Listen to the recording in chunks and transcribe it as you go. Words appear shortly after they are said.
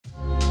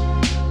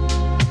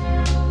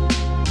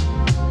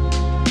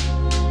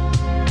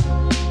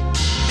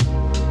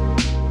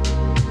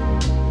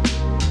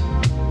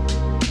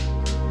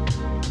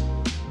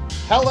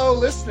Hello,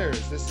 listeners.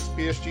 This is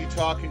PSG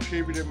Talk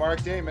contributor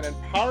Mark Damon, and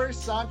Paris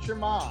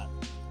Saint-Germain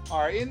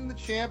are in the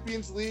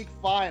Champions League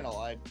final.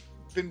 I've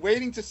been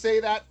waiting to say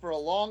that for a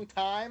long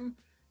time.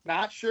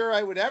 Not sure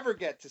I would ever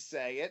get to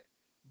say it,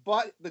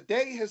 but the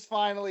day has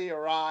finally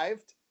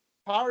arrived.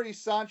 Paris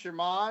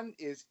Saint-Germain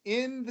is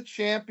in the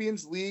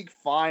Champions League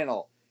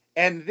final,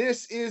 and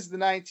this is the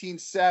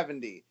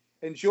 1970.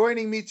 And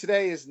joining me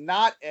today is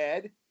not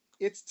Ed,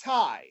 it's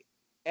Ty.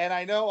 And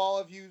I know all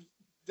of you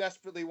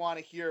desperately want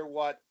to hear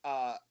what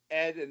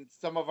Ed and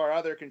some of our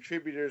other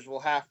contributors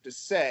will have to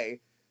say.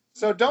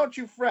 So don't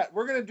you fret.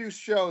 We're going to do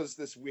shows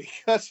this week.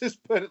 Let's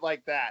just put it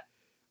like that.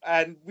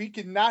 And we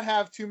cannot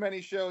have too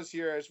many shows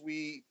here as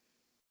we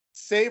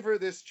savor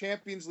this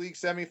Champions League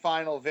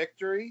semifinal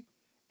victory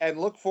and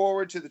look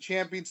forward to the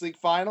Champions League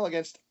final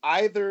against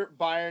either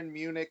Bayern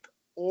Munich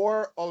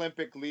or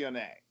Olympique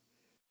Lyonnais.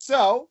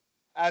 So,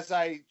 as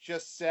I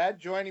just said,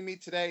 joining me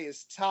today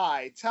is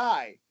Ty.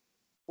 Ty,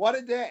 what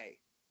a day.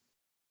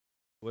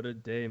 What a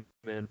day,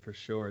 man, for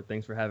sure.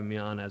 Thanks for having me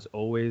on. As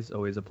always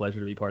a pleasure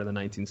to be part of the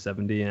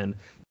 1970 and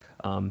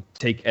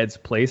take Ed's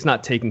place.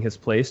 Not taking his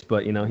place,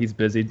 but, you know, he's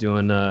busy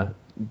doing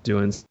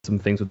some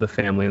things with the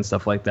family and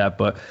stuff like that.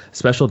 But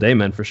special day,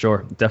 man, for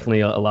sure.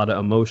 Definitely a lot of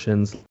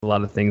emotions, a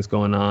lot of things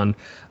going on.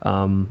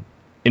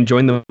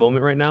 Enjoying the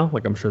moment right now,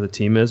 like I'm sure the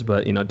team is,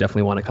 but, you know,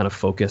 definitely want to kind of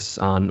focus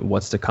on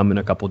what's to come in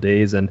a couple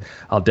days. And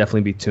I'll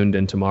definitely be tuned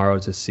in tomorrow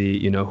to see,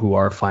 you know, who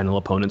our final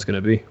opponent's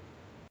going to be.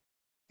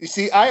 You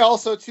see, I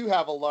also, too,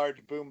 have a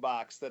large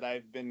boombox that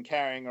I've been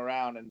carrying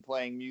around and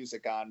playing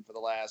music on for the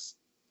last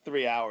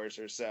 3 hours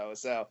or so.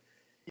 So,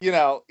 you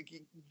know,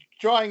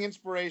 drawing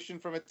inspiration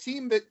from a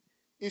team that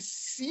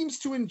seems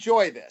to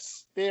enjoy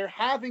this. They're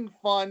having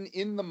fun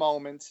in the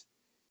moment.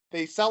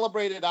 They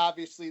celebrated,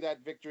 obviously,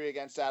 that victory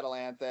against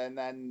Atalanta. And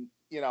then,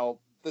 you know,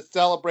 the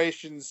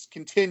celebrations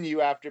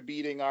continue after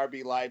beating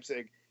RB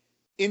Leipzig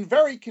in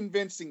very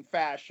convincing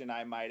fashion,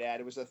 I might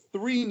add. It was a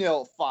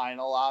 3-0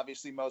 final.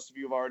 Obviously, most of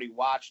you have already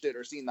watched it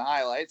or seen the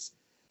highlights.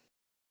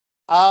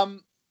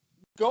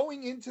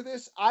 Going into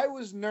this, I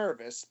was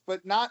nervous,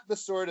 but not the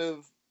sort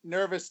of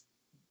nervous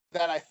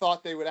that I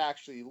thought they would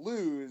actually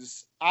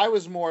lose. I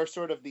was more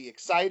sort of the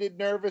excited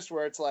nervous,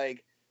 where it's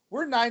like,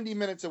 we're 90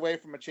 minutes away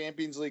from a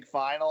Champions League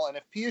final, and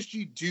if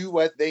PSG do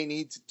what they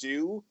need to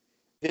do,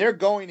 they're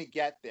going to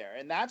get there.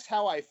 And that's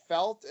how I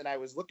felt. And I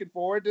was looking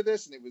forward to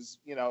this. And it was,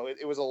 you know,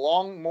 it was a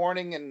long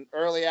morning and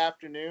early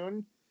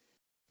afternoon.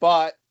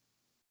 But,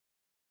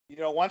 you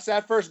know, once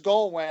that first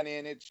goal went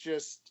in, it's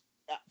just,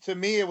 to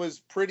me, it was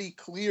pretty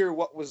clear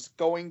what was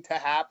going to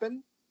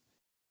happen.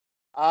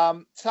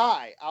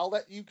 Ty, I'll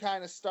let you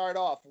kind of start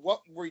off.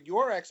 What were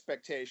your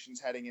expectations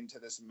heading into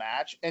this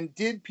match? And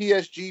did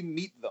PSG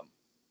meet them?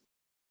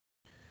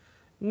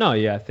 No,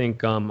 yeah, I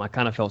think I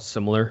kind of felt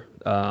similar.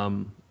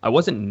 I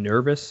wasn't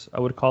nervous, I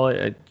would call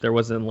it. There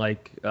wasn't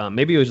like,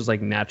 maybe it was just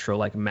like natural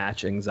like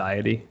match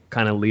anxiety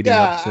kind of leading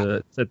up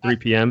to 3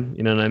 p.m.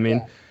 You know what I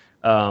mean?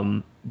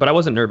 Yeah. But I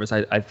wasn't nervous.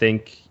 I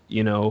think,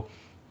 you know,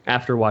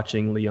 after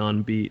watching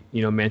Lyon beat,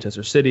 you know,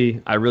 Manchester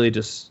City, I really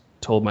just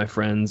told my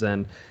friends,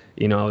 and,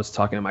 you know, I was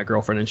talking to my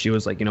girlfriend and she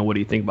was like, you know, what do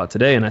you think about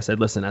today? And I said,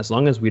 listen, as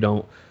long as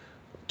Tuchel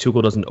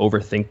doesn't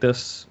overthink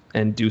this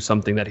and do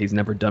something that he's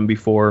never done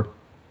before.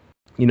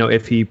 You know,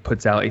 if he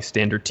puts out a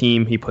standard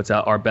team, he puts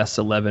out our best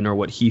 11 or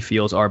what he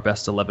feels our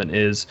best 11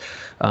 is.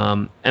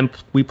 And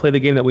we play the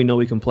game that we know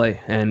we can play.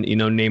 And, you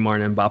know,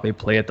 Neymar and Mbappe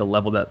play at the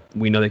level that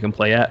we know they can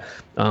play at.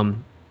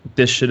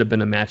 This should have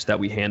been a match that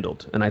we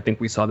handled. And I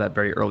think we saw that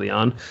very early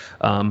on.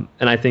 And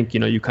I think, you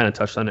know, you kind of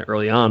touched on it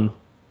early on.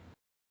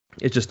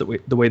 It's just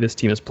the way this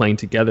team is playing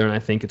together, and I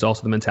think it's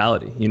also the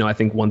mentality. You know, I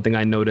think one thing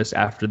I noticed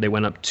after they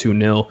went up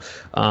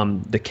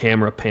 2-0, the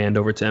camera panned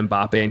over to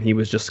Mbappe, and he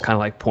was just kind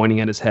of like pointing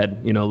at his head,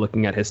 you know,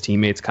 looking at his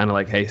teammates, kind of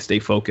like, hey, stay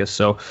focused.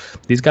 So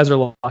these guys are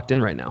locked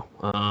in right now.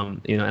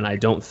 You know, and I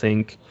don't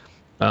think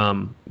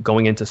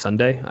going into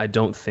Sunday, I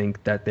don't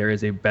think that there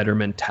is a better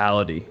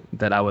mentality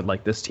that I would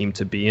like this team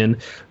to be in.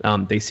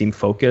 They seem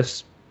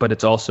focused, but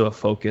it's also a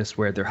focus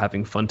where they're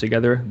having fun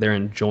together. They're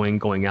enjoying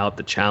going out,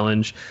 the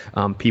challenge.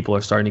 People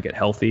are starting to get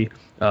healthy.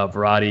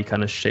 Verratti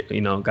kind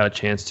of, got a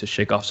chance to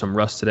shake off some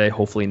rust today.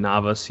 Hopefully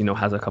Navas, you know,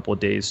 has a couple of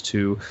days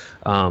to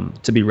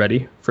be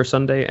ready for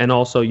Sunday. And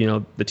also, you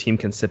know, the team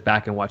can sit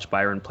back and watch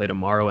Bayern play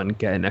tomorrow and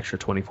get an extra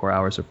 24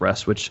 hours of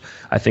rest, which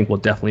I think will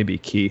definitely be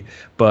key.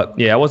 But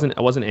yeah, I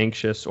wasn't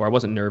anxious, or I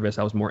wasn't nervous.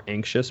 I was more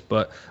anxious,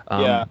 but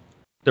the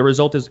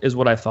result is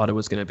what I thought it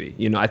was going to be.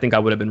 You know, I think I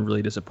would have been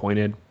really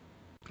disappointed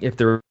if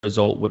the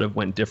result would have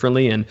went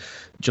differently. And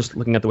just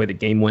looking at the way the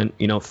game went,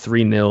 you know,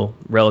 3-0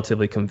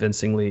 relatively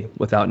convincingly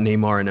without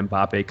Neymar and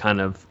Mbappe kind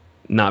of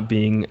not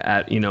being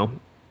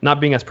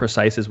as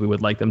precise as we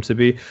would like them to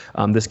be.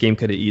 This game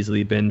could have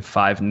easily been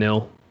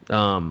 5-0.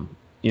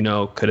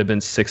 Could have been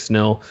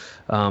 6-0.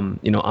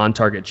 On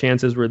target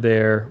chances were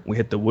there. We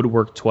hit the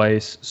woodwork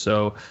twice.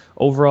 So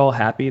overall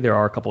happy. There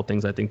are a couple of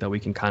things I think that we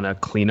can kind of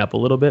clean up a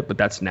little bit, but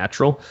that's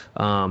natural.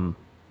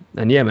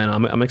 And yeah, man,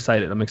 I'm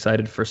excited. I'm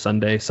excited for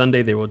Sunday.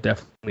 Sunday, there will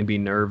definitely be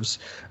nerves.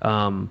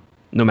 No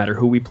matter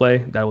who we play,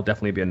 that will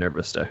definitely be a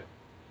nervous day.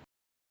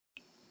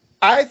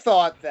 I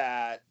thought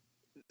that,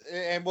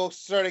 and we'll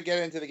sort of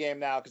get into the game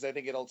now because I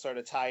think it'll sort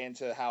of tie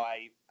into how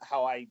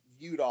I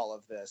viewed all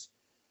of this.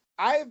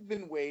 I've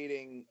been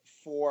waiting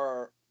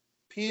for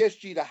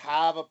PSG to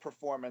have a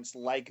performance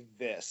like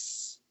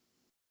this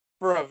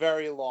for a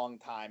very long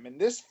time, and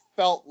this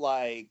felt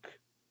like,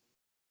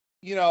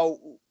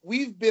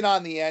 we've been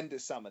on the end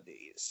of some of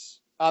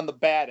these, on the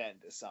bad end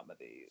of some of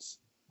these,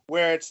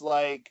 where it's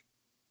like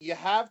you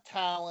have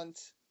talent,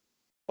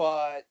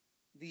 but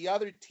the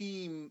other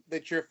team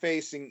that you're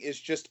facing is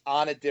just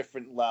on a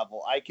different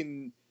level.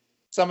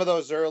 Some of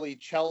those early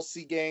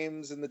Chelsea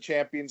games in the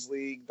Champions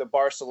League, the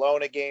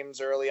Barcelona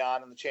games early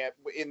on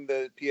in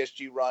the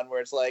PSG run,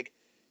 where it's like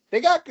they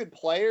got good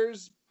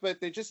players,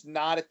 but they're just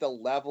not at the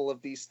level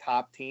of these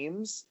top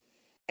teams.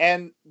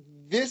 And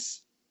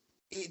this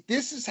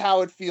is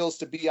how it feels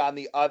to be on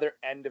the other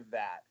end of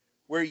that,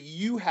 where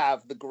you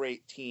have the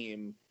great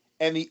team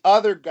and the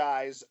other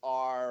guys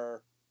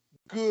are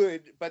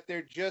good, but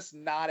they're just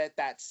not at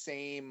that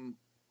same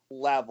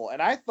level.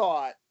 And I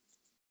thought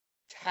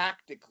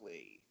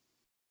tactically,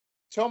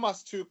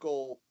 Thomas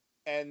Tuchel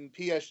and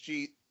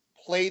PSG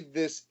played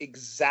this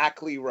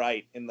exactly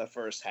right in the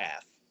first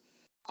half.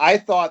 I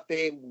thought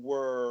they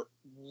were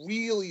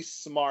really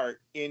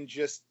smart in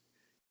just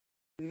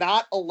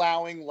not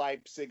allowing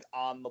Leipzig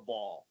on the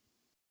ball.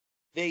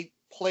 They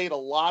played a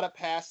lot of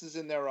passes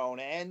in their own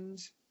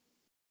end,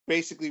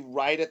 basically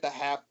right at the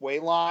halfway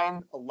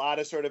line, a lot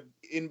of sort of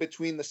in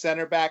between the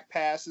center back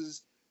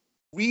passes,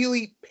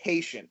 really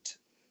patient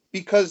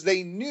because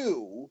they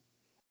knew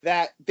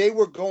that they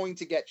were going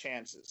to get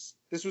chances.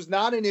 This was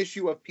not an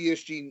issue of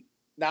PSG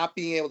not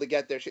being able to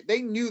get their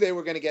they knew they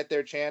were going to get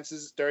their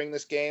chances during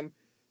this game,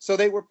 so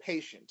they were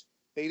patient.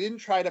 They didn't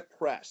try to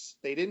press.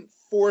 They didn't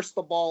force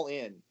the ball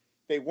in.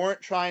 They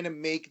weren't trying to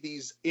make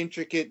these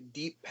intricate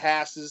deep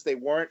passes. They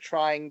weren't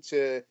trying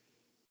to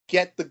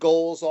get the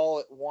goals all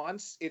at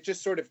once. It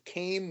just sort of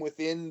came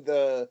within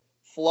the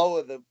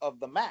flow of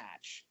the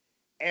match,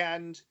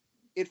 and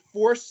it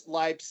forced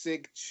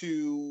Leipzig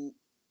to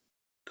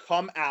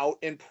come out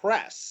and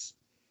press.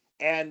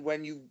 And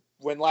when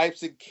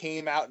Leipzig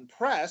came out and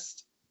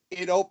pressed,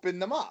 it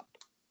opened them up,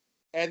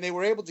 and they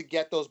were able to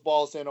get those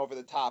balls in over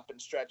the top and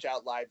stretch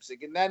out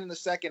Leipzig. And then in the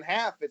second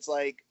half, it's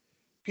like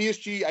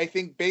PSG, I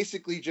think,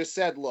 basically just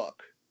said,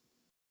 "Look,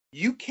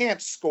 you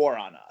can't score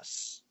on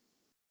us.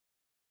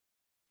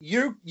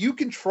 You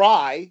can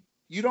try.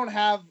 You don't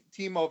have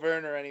Timo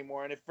Werner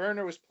anymore. And if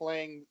Werner was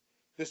playing,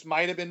 this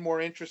might have been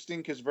more interesting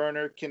because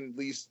Werner can at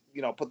least,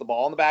 put the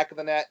ball in the back of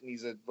the net and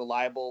he's a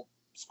reliable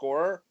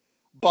scorer.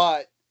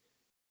 But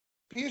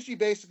PSG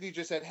basically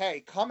just said,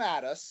 hey, come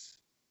at us.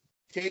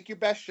 Take your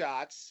best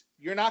shots.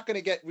 You're not going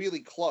to get really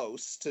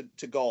close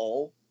to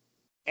goal.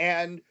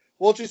 And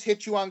we'll just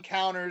hit you on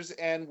counters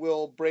and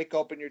we'll break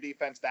open your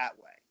defense that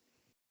way.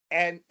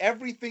 And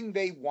everything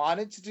they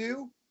wanted to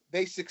do,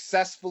 they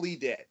successfully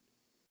did.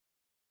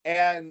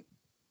 And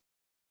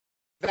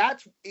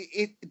that's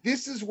it.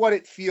 This is what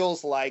it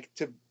feels like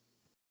to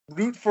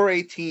root for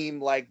a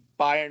team like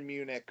Bayern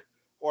Munich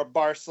or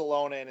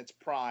Barcelona in its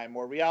prime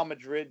or Real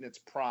Madrid in its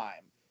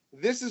prime.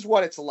 This is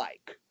what it's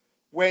like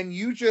when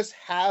you just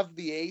have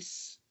the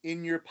ace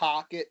in your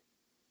pocket.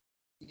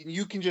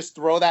 You can just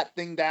throw that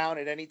thing down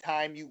at any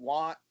time you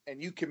want,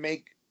 and you can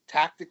make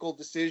tactical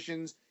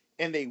decisions,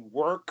 and they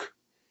work.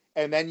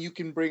 And then you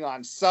can bring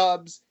on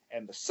subs,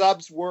 and the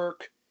subs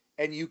work,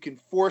 and you can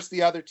force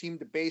the other team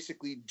to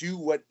basically do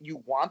what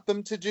you want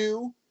them to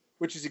do,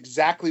 which is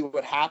exactly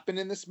what happened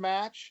in this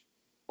match.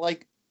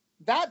 Like,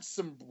 that's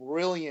some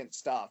brilliant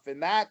stuff,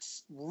 and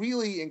that's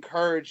really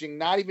encouraging,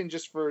 not even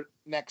just for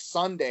next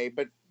Sunday,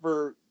 but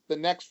for the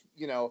next,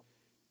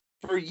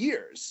 for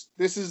years.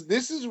 This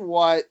is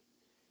what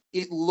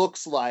it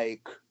looks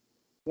like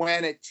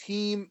when a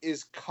team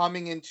is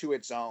coming into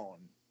its own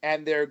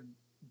and they're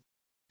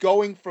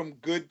going from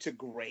good to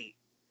great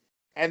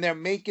and they're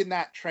making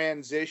that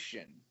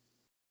transition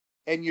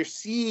and you're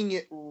seeing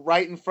it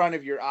right in front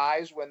of your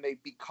eyes when they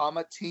become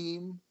a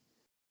team.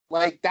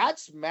 Like,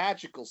 that's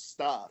magical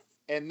stuff.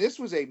 And this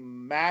was a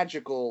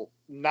magical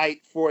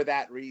night for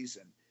that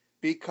reason,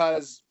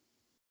 because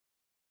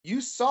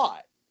you saw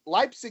it.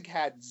 Leipzig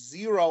had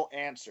zero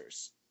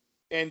answers.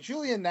 And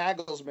Julian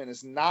Nagelsmann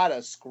is not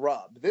a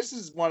scrub. This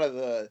is one of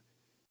the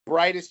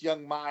brightest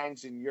young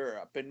minds in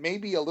Europe, and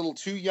maybe a little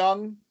too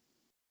young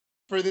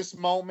for this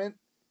moment,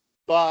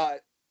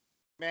 but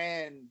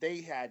man,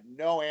 they had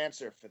no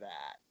answer for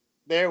that.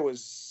 There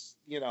was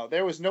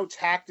no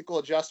tactical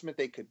adjustment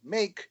they could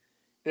make.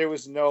 There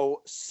was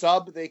no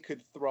sub they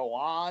could throw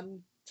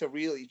on to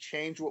really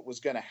change what was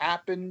going to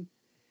happen.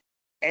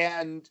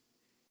 And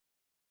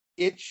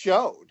it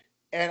showed.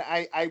 And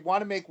I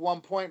want to make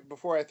one point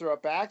before I throw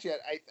it back yet.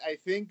 I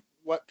think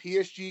what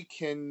PSG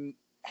can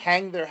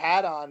hang their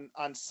hat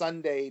on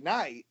Sunday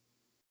night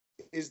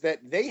is that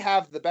they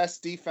have the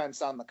best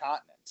defense on the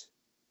continent.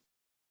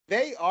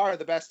 They are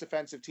the best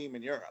defensive team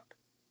in Europe.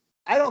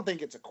 I don't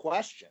think it's a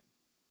question.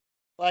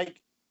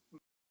 Like,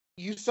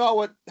 you saw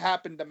what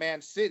happened to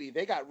Man City.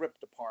 They got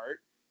ripped apart.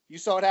 You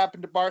saw what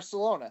happened to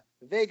Barcelona.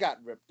 They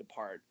got ripped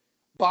apart.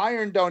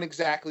 Bayern don't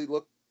exactly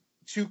look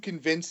too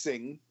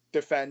convincing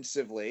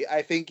defensively.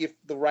 I think if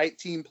the right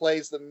team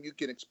plays them, you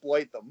can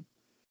exploit them.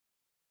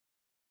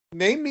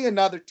 Name me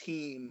another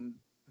team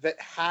that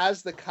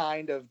has the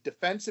kind of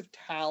defensive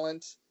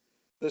talent,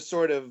 the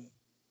sort of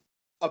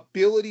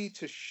ability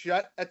to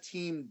shut a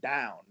team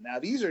down. Now,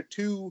 these are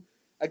two,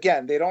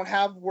 again, they don't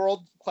have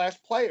world-class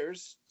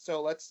players,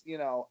 so let's,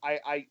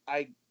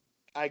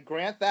 I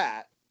grant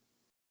that.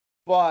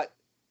 But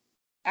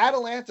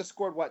Atalanta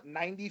scored,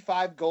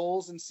 95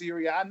 goals in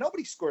Serie A?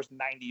 Nobody scores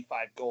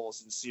 95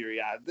 goals in Serie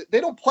A. They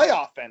don't play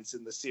offense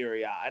in the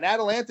Serie A, and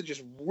Atalanta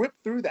just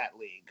ripped through that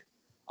league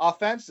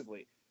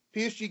offensively.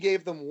 PSG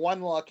gave them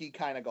one lucky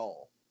kind of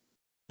goal.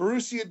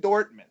 Borussia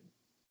Dortmund,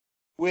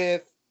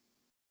 with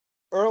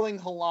Erling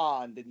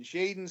Haaland and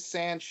Jadon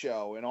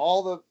Sancho and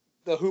all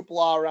the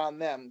hoopla around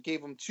them,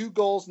 gave them 2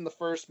 goals in the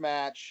first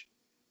match,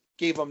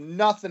 gave them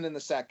nothing in the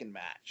second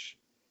match.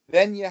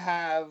 Then you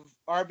have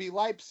RB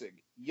Leipzig,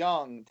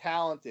 young,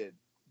 talented,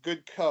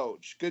 good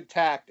coach, good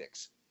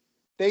tactics.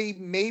 They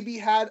maybe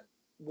had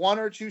 1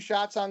 or 2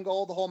 shots on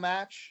goal the whole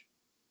match.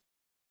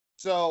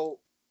 So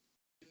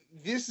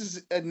this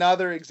is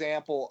another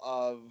example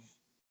of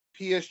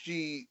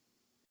PSG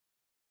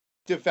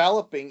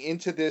developing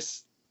into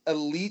this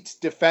elite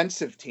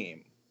defensive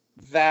team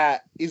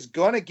that is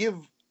going to give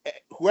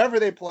whoever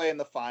they play in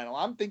the final,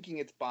 I'm thinking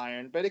it's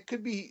Bayern, but it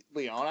could be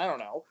Lyon, I don't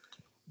know.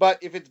 But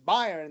if it's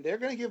Bayern, they're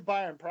going to give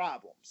Bayern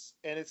problems.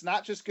 And it's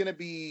not just going to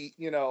be,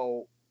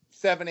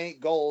 7-8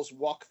 goals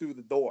walk through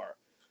the door.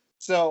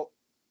 So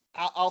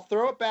I'll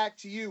throw it back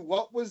to you.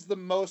 What was the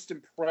most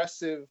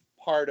impressive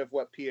part of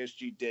what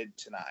PSG did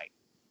tonight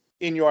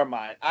in your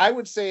mind? I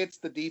would say it's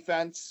the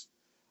defense.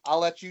 I'll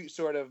let you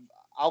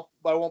I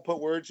won't put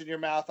words in your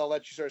mouth. I'll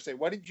let you sort of say,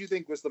 what did you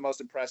think was the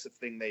most impressive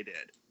thing they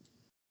did?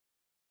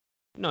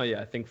 No,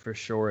 yeah, I think for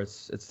sure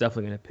it's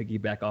definitely going to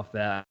piggyback off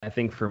that. I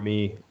think for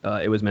me,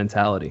 it was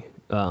mentality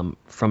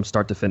from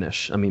start to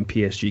finish. I mean,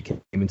 PSG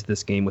came into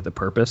this game with a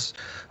purpose,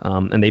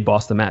 and they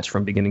bossed the match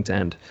from beginning to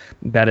end.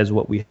 That is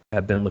what we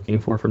have been looking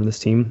for from this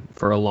team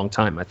for a long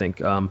time. I think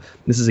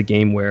this is a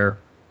game where,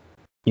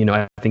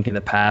 I think in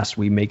the past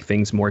we make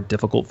things more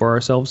difficult for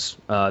ourselves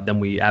than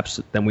we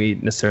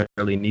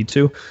necessarily need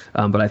to.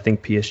 But I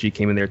think PSG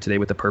came in there today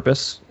with a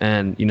purpose,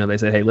 and they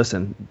said, "Hey,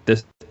 listen,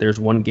 there's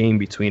one game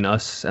between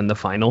us and the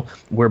final.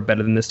 We're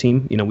better than this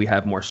team. We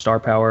have more star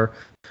power.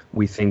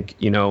 We think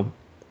we're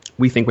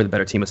the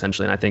better team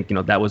essentially." And I think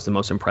that was the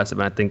most impressive,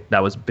 and I think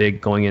that was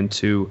big going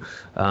into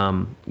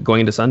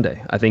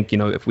Sunday. I think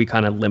if we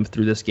kind of limp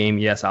through this game,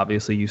 yes,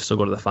 obviously you still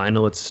go to the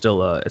final. It's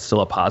still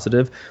a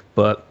positive,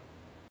 but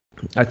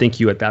I think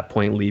you at that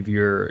point leave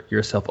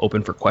yourself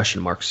open for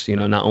question marks,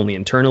 not only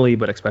internally,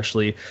 but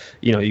especially,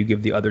 you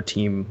give the other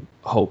team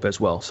hope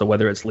as well. So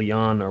whether it's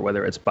Lyon or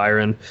whether it's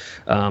Bayern,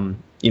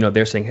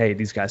 they're saying, hey,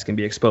 these guys can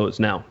be exposed.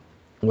 Now,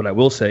 what I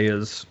will say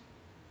is,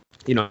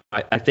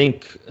 I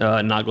think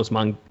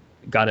Nagelsmann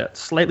got it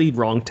slightly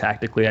wrong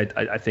tactically.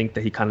 I think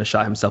that he kind of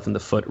shot himself in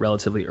the foot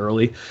relatively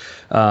early.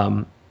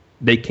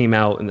 They came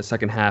out in the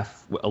second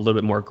half a little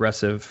bit more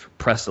aggressive,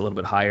 pressed a little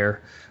bit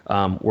higher,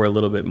 were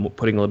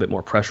putting a little bit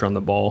more pressure on the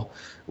ball,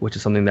 which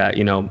is something that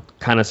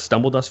kind of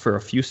stumbled us for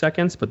a few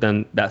seconds. But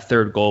then that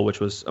third goal,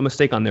 which was a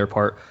mistake on their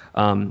part,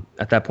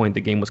 at that point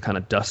the game was kind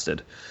of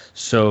dusted.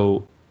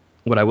 So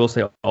what I will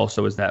say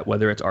also is that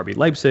whether it's RB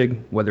Leipzig,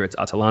 whether it's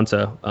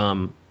Atalanta,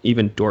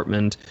 even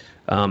Dortmund,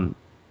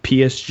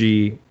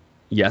 PSG,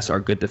 yes, are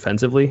good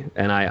defensively,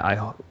 and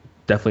I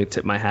definitely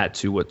tip my hat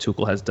to what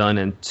Tuchel has done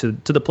and to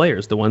the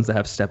players, the ones that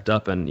have stepped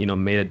up and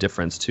made a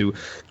difference, to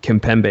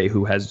Kimpembe,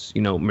 who has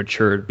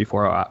matured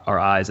before our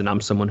eyes. And I'm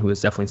someone who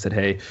has definitely said,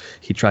 hey,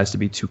 he tries to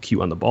be too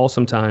cute on the ball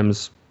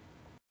sometimes.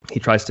 He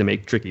tries to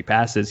make tricky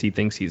passes. He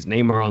thinks he's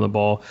Neymar on the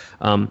ball,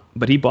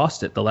 but he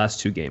bossed it the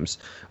last 2 games.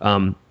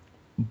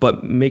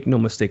 But make no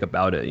mistake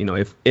about it,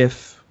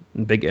 if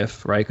big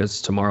if, right? Because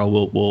tomorrow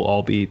we'll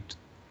all be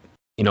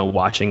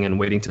watching and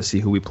waiting to see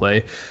who we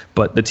play.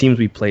 But the teams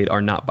we played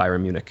are not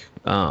Bayern Munich.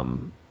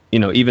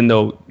 Even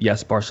though,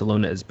 yes,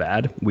 Barcelona is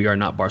bad, we are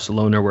not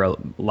Barcelona. We're a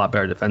lot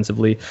better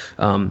defensively.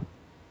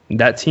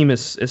 That team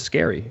is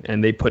scary,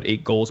 and they put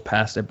 8 goals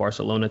past a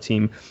Barcelona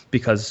team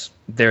because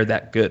they're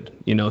that good.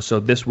 So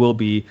this will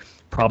be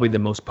probably the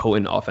most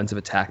potent offensive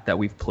attack that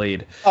we've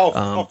played.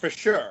 Oh, for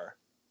sure.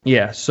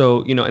 Yeah.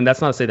 So, and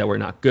that's not to say that we're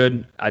not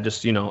good. I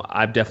just,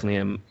 I definitely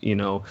am,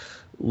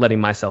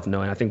 letting myself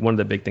know. And I think one of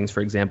the big things,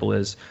 for example,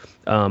 is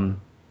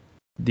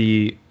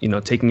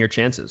taking your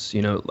chances.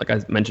 Like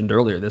I mentioned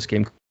earlier, this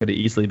game could have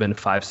easily been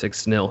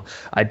 5-6-0.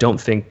 I don't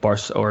think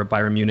Barca or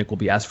Bayern Munich will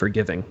be as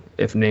forgiving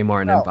if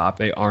Neymar and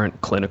Mbappe aren't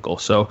clinical.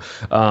 So,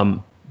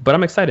 but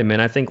I'm excited,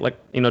 man. I think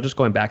just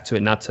going back to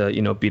it, not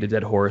to, beat a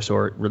dead horse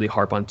or really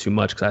harp on too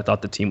much, because I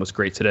thought the team was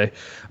great today.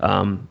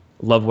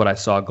 Love what I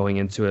saw going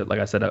into it.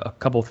 Like I said, a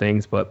couple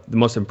things, but the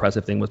most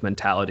impressive thing was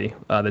mentality.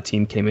 The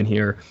team came in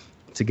here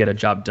to get a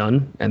job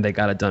done, and they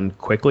got it done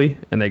quickly,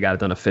 and they got it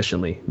done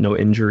efficiently. No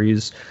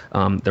injuries,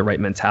 the right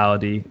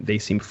mentality. They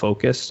seem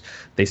focused.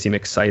 They seem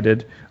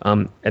excited,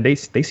 and they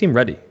seem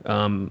ready.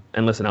 And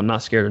listen, I'm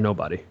not scared of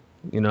nobody.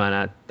 And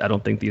I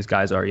don't think these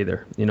guys are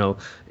either.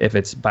 If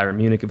it's Bayern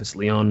Munich, if it's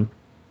Lyon,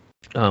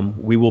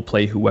 we will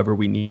play whoever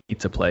we need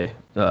to play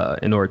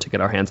in order to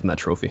get our hands on that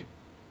trophy.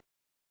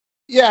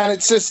 Yeah, and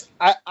it's just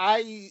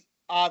I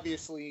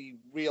obviously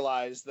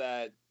realize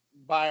that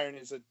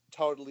Bayern is a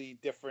totally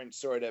different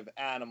sort of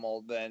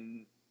animal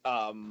than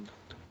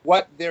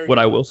what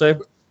I will say,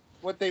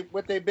 what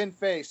they've been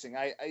facing.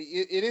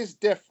 It is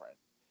different.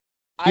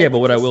 Yeah, but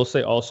what I will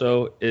say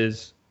also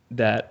is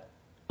that,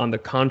 on the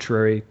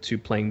contrary to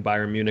playing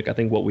Bayern Munich, I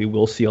think what we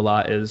will see a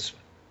lot is,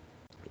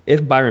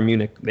 if Bayern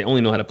Munich, they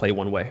only know how to play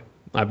one way.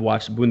 I've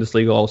watched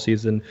Bundesliga all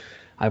season.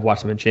 I've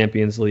watched them in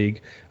Champions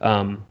League.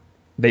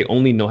 They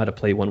only know how to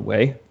play one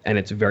way, and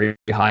it's very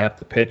high up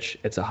the pitch.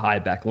 It's a high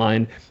back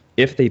line.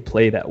 If they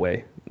play that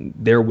way,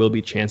 there will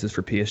be chances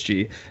for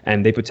PSG,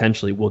 and they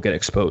potentially will get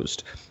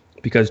exposed.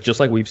 Because just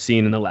like we've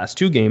seen in the last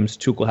two games,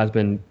 Tuchel has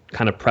been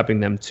kind of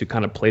prepping them to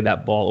kind of play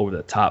that ball over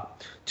the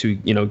top to,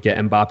 get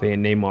Mbappe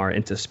and Neymar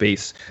into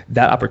space.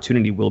 That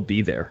opportunity will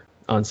be there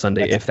on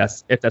Sunday if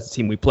that's the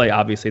team we play.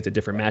 Obviously, it's a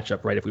different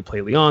matchup, right? If we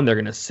play Lyon, they're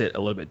going to sit a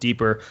little bit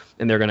deeper,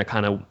 and they're going to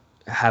kind of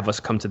have us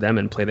come to them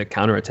and play the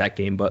counterattack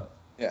game. But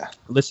yeah,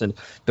 listen,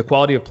 the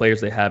quality of players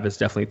they have is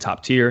definitely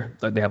top tier.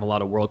 They have a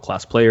lot of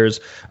world-class players.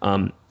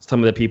 Some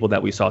of the people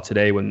that we saw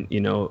today when,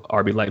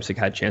 RB Leipzig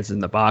had chances in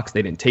the box,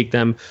 they didn't take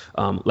them.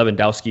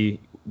 Lewandowski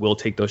will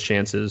take those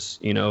chances.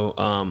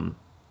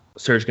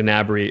 Serge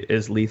Gnabry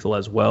is lethal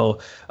as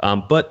well.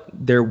 But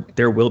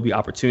there will be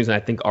opportunities, and I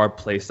think our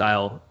play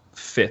style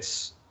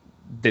fits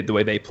the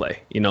way they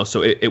play.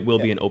 So it will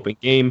be an open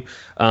game.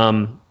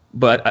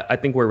 But I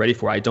think we're ready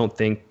for it.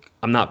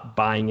 I'm not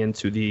buying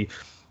into the,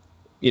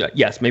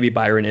 yes, maybe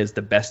Bayern is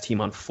the best team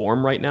on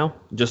form right now,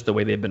 just the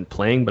way they've been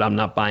playing. But I'm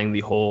not buying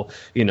the whole,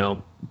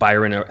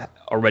 Bayern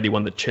already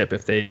won the chip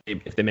if they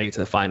make it to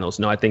the finals.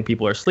 No, I think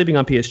people are sleeping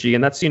on PSG,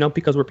 and that's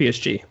because we're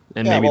PSG,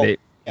 and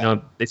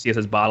they see us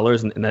as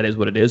bottlers, and that is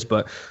what it is.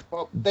 But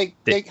they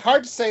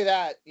hard to say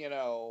that,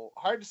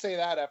 hard to say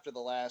that after the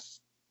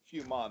last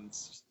few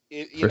months.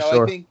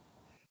 Sure.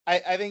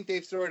 I think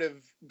they've sort of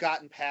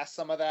gotten past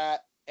some of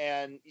that,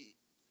 and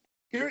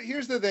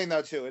here's the thing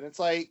though too, and it's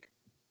like,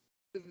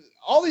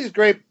 all these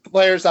great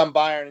players on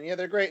Bayern, and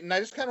they're great. And I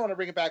just kind of want to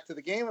bring it back to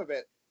the game a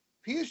bit.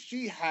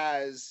 PSG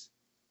has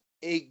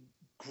a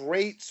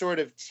great sort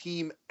of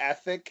team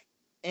ethic,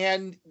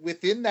 and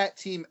within that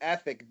team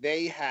ethic,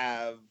 they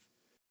have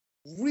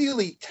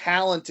really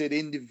talented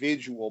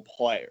individual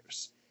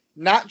players.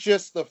 Not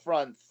just the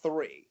front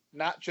three,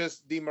 not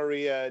just Di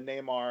Maria,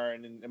 Neymar,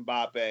 and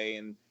Mbappe,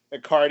 and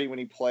Icardi when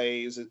he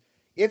plays.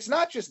 It's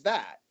not just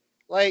that.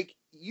 Like,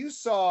 you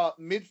saw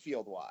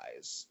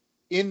midfield-wise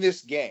in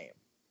this game,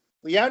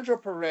 Leandro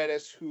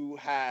Paredes, who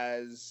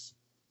has,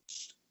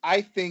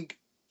 I think,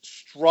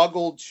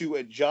 struggled to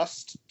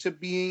adjust to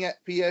being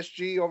at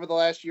PSG over the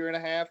last year and a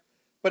half,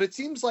 but it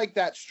seems like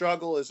that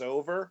struggle is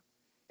over.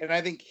 And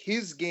I think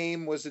his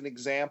game was an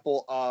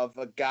example of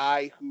a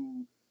guy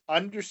who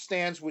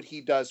understands what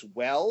he does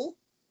well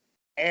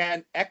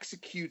and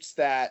executes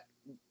that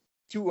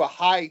to a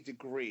high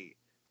degree.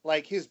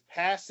 Like, his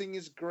passing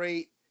is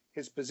great.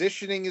 His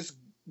positioning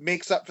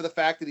makes up for the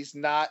fact that he's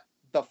not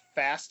the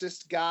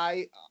fastest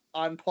guy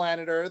on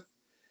planet Earth.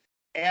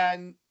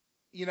 And,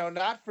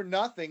 not for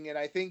nothing, and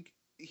I think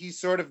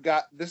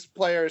this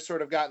player has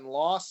sort of gotten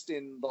lost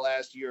in the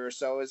last year or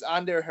so, is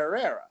Ander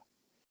Herrera.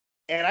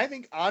 And I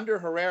think Ander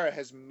Herrera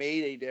has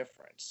made a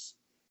difference.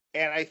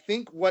 And I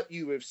think what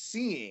you have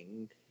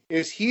seen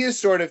is he has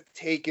sort of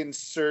taken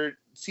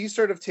Idrissa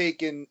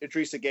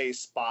Gueye's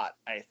spot,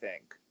 I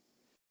think.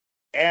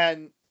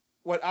 And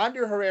what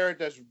Ander Herrera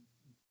does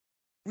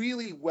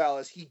really well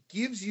is he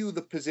gives you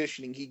the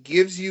positioning. He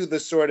gives you the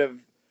sort of,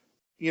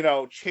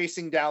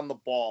 chasing down the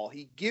ball.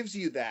 He gives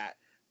you that.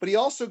 But he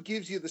also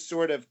gives you the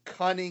sort of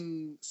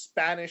cunning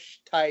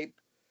Spanish type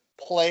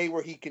play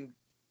where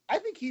I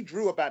think he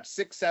drew about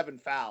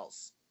 6-7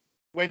 fouls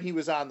when he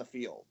was on the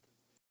field.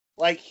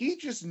 Like, he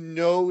just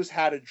knows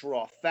how to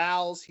draw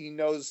fouls. He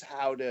knows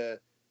how to,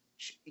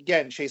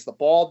 again, chase the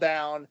ball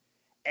down.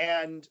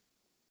 And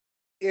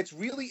it's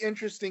really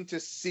interesting to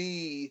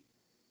see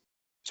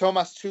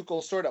Thomas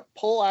Tuchel sort of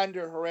pull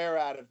Ander Herrera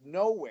out of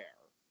nowhere.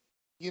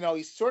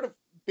 He's sort of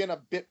been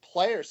a bit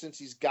player since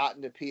he's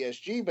gotten to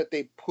PSG, but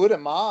they put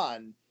him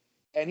on,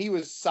 and he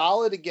was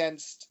solid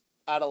against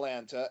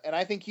Atalanta, and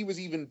I think he was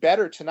even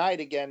better tonight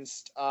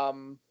against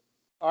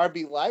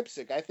RB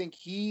Leipzig. I think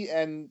he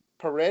and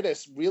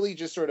Paredes really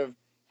just sort of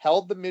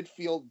held the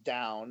midfield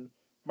down.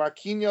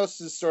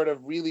 Marquinhos is sort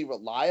of really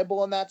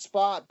reliable in that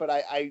spot, but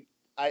I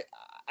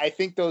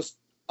think those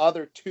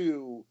other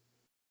two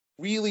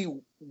really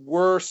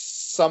were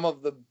some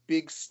of the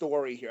big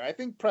story here. I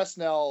think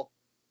Presnell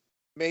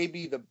may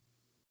be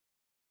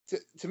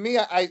to me,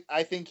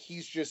 I think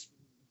he's just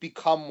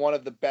become one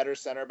of the better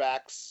center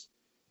backs.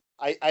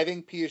 I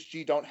think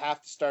PSG don't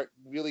have to start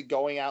really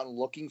going out and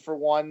looking for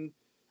one.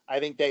 I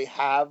think they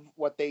have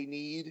what they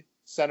need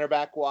center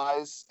back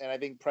wise, and I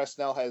think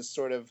Presnell has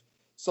sort of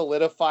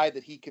solidified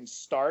that he can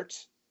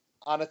start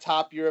on a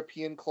top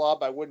European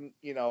club. I wouldn't,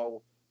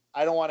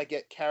 I don't want to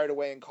get carried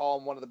away and call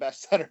him one of the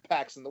best center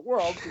backs in the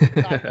world, because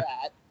he's not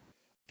that.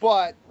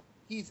 But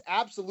he's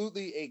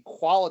absolutely a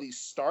quality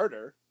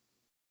starter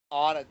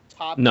on a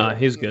top No,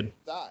 he's European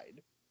good.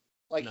 side.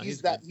 Like No,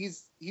 he's he's good.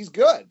 he's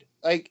good.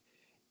 Like,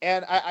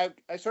 and I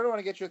sort of want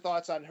to get your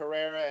thoughts on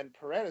Herrera and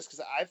Paredes,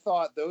 because I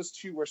thought those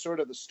two were sort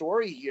of the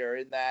story here,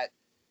 in that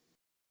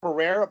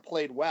Herrera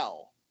played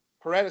well,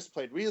 Paredes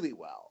played really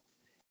well,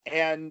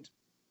 and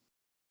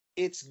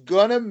it's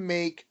gonna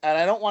make. And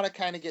I don't want to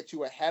kind of get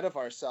too ahead of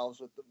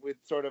ourselves with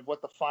sort of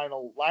what the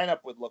final lineup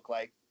would look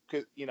like,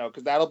 because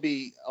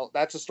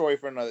that's a story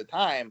for another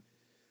time.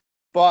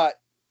 But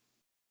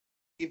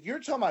if you're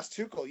Thomas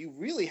Tuchel, you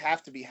really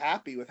have to be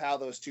happy with how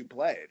those two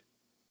played.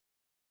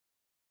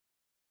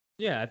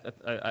 Yeah,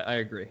 I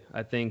agree.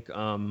 I think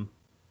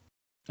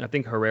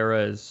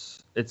Herrera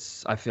is.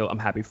 I'm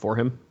happy for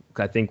him.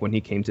 I think when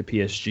he came to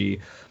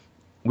PSG,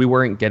 we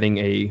weren't getting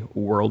a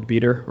world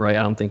beater, right?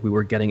 I don't think we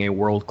were getting a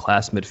world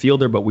class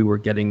midfielder, but we were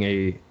getting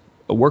a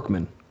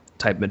workman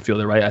type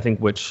midfielder, right? I think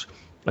which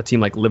a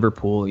team like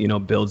Liverpool,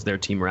 builds their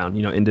team around,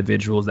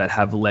 individuals that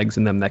have legs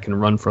in them, that can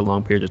run for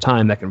long periods of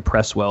time, that can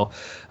press well,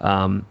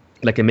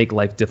 that can make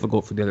life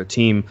difficult for the other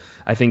team.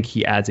 I think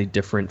he adds a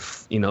different,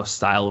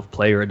 style of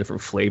play, or a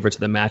different flavor to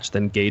the match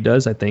than Gay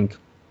does. I think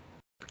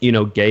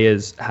Gay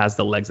has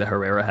the legs that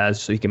Herrera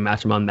has, so he can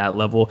match him on that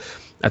level.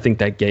 I think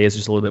that Gay is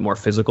just a little bit more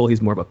physical.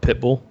 He's more of a pit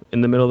bull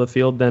in the middle of the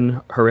field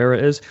than Herrera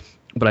is.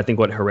 But I think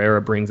what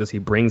Herrera brings is he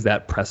brings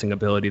that pressing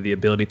ability, the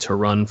ability to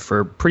run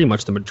for pretty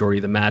much the majority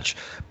of the match,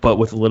 but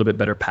with a little bit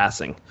better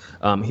passing.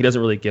 He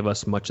doesn't really give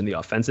us much in the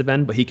offensive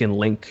end, but he can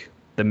link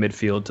the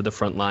midfield to the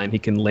front line. He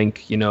can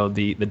link,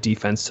 the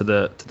defense to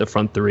the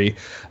front three.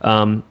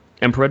 And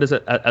Paredes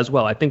as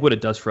well. I think what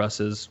it does for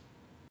us is,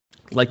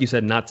 like you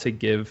said, not to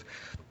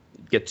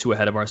get too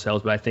ahead of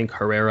ourselves, but I think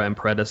Herrera and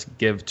Paredes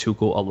give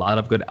Tuchel a lot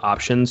of good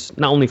options,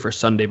 not only for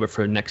Sunday, but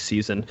for next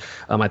season.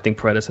 I think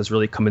Paredes has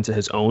really come into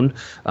his own.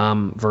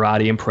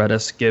 Verratti and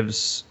Paredes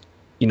gives,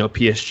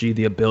 PSG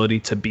the ability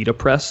to beat a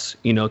press,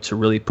 to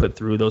really put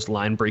through those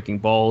line-breaking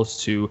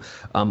balls, to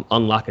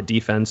unlock a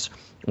defense.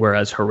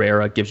 Whereas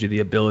Herrera gives you the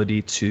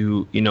ability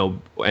to,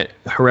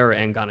 Herrera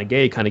and Gana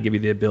Gueye kind of give you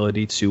the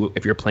ability to,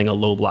 if you're playing a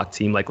low block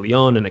team like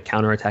Lyon and a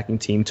counterattacking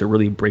team, to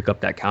really break up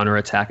that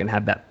counterattack and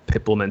have that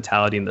pitbull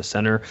mentality in the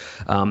center.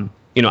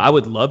 I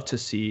would love to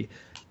see,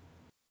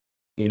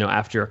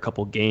 after a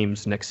couple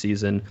games next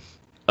season,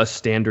 a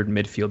standard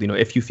midfield.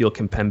 If you feel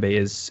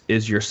Kimpembe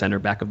is your center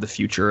back of the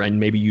future, and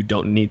maybe you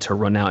don't need to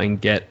run out and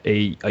get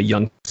a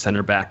young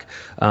center back.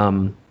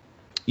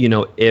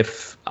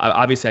 If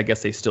obviously, I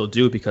guess they still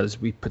do, because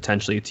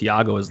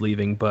Thiago is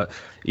leaving, but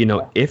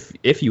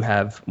if you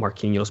have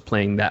Marquinhos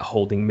playing that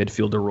holding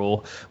midfielder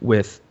role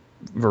with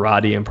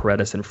Verratti and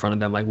Paredes in front of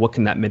them, like, what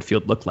can that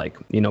midfield look like?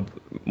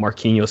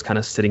 Marquinhos kind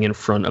of sitting in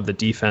front of the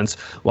defense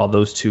while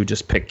those two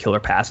just pick killer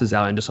passes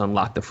out and just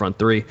unlock the front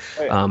three.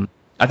 Oh, yeah.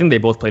 I think they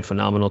both played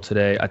phenomenal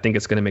today. I think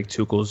it's going to make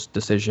Tuchel's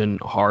decision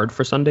hard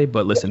for Sunday,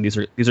 but listen, these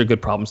are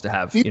good problems to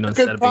have,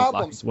 instead of being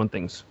locked one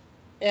things.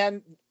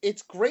 And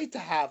it's great to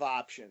have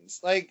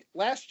options. Like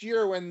last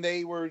year, when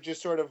they were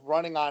just sort of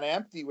running on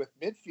empty with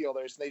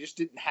midfielders, and they just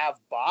didn't have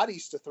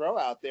bodies to throw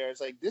out there.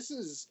 It's like,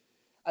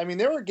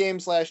 there were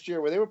games last year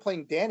where they were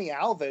playing Dani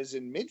Alves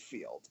in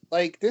midfield.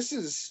 Like, this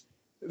is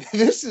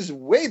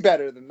way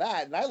better than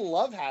that. And I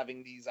love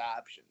having these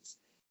options.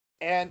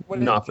 And what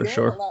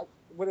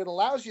it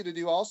allows you to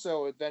do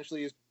also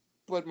eventually is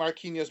put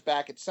Marquinhos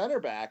back at center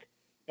back.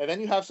 And then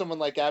you have someone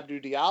like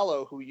Abdou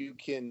Diallo who you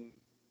can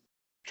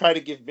try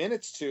to give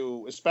minutes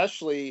to,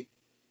 especially,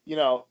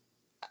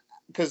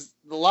 because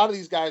a lot of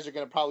these guys are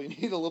going to probably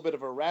need a little bit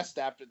of a rest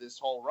after this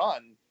whole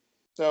run.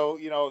 So,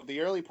 the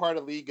early part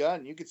of Liga,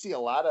 and you could see a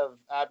lot of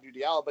Abdou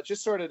Diallo, but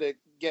just sort of to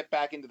get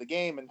back into the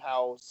game and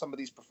how some of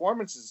these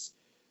performances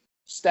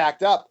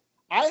stacked up.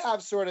 I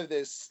have sort of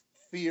this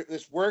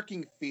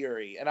working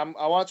theory, and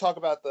I want to talk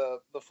about the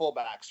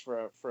fullbacks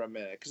for a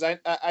minute, because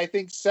I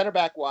think center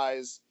back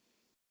wise,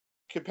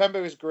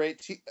 Kimpembe is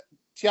great.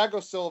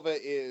 Thiago Silva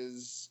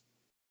is,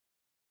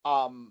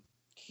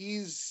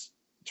 he's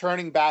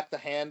turning back the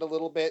hand a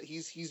little bit.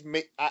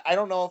 I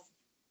don't know if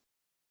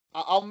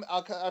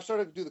I'll sort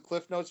of do the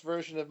Cliff Notes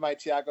version of my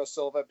Thiago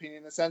Silva opinion,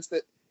 in the sense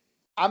that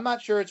I'm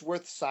not sure it's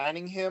worth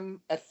signing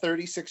him at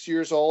 36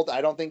 years old.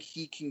 I don't think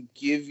he can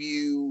give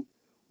you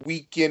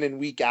week in and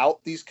week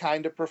out these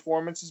kind of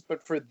performances.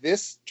 But for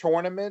this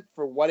tournament,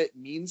 for what it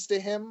means to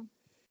him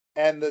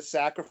and the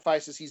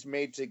sacrifices he's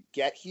made to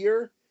get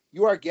here,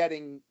 you are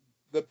getting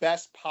the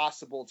best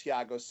possible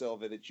Thiago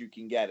Silva that you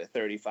can get at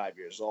 35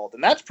 years old.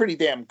 And that's pretty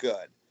damn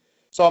good.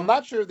 So I'm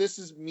not sure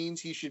this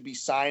means he should be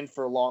signed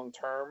for long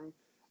term,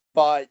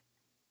 but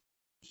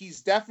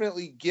he's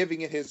definitely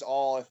giving it his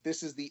all. If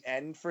this is the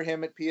end for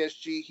him at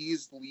PSG,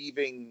 he's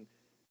leaving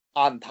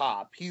on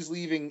top. He's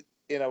leaving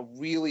in a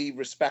really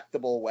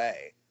respectable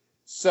way.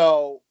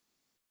 So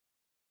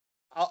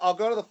I'll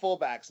go to the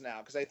fullbacks now,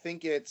 because I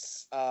think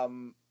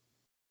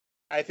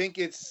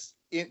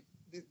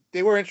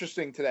they were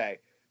interesting today.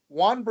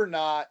 Juan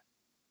Bernat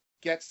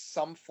gets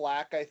some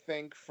flack, I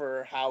think,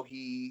 for how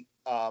he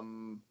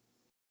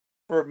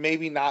for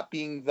maybe not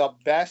being the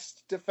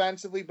best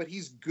defensively, but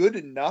he's good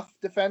enough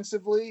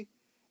defensively.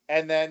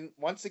 And then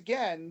once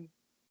again,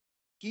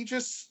 he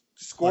just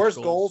scores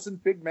goals in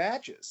big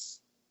matches.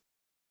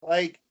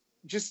 Like,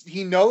 just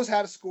he knows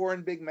how to score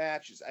in big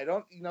matches. I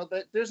don't,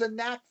 that there's a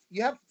knack.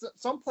 You have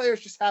some players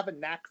just have a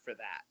knack for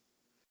that.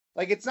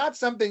 Like, it's not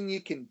something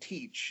you can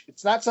teach.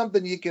 It's not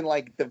something you can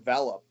like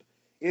develop.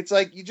 It's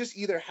like you just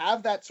either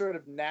have that sort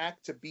of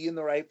knack to be in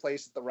the right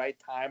place at the right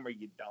time, or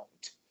you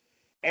don't.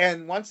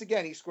 And once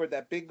again, he scored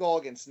that big goal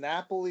against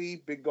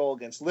Napoli, big goal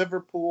against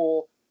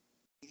Liverpool.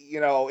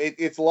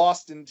 It's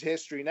lost into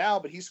history now,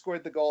 but he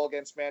scored the goal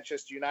against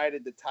Manchester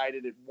United that tied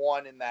it at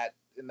 1 in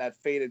that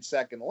fated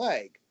second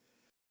leg.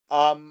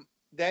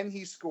 Then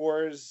he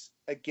scores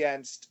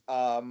against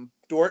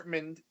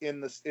Dortmund in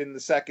the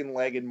second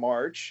leg in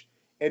March,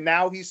 and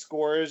now he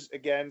scores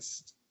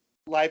against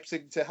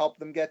Leipzig to help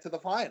them get to the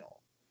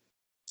final.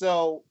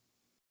 So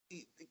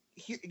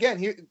he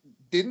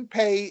didn't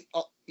pay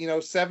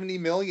 70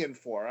 million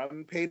for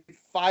him, paid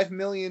 5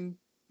 million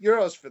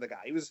euros for the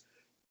guy.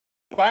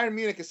 Bayern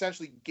Munich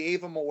essentially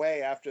gave him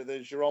away after the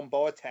Jerome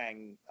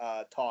Boateng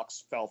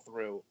talks fell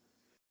through.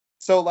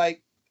 So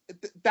like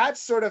that's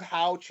sort of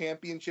how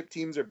championship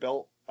teams are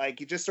built.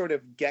 Like you just sort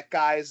of get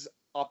guys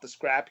off the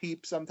scrap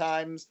heap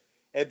sometimes,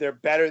 and they're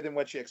better than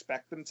what you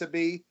expect them to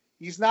be.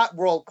 He's not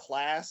world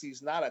class.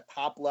 He's not a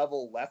top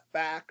level left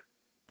back,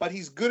 but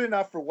he's good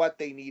enough for what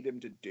they need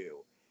him to do.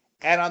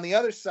 And on the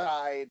other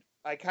side,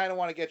 I kind of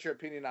want to get your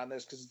opinion on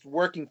this because it's a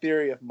working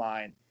theory of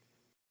mine.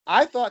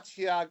 I thought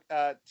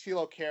Thilo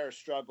Kehrer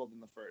struggled in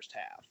the first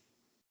half.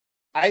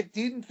 I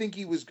didn't think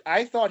he was.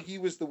 I thought he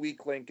was the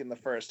weak link in the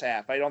first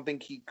half. I don't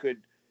think he could.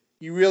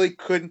 He really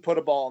couldn't put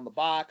a ball in the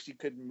box. He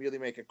couldn't really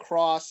make a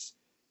cross.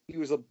 He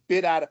was a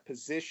bit out of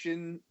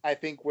position. I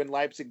think when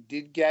Leipzig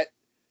did get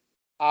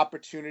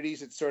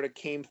opportunities, it sort of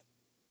came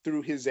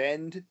through his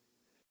end.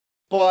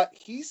 But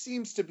he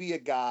seems to be a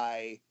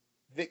guy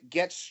that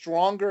gets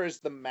stronger as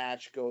the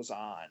match goes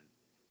on.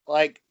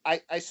 Like,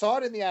 I saw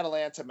it in the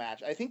Atalanta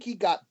match. I think he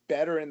got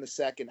better in the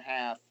second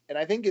half. And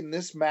I think in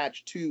this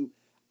match, too,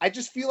 I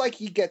just feel like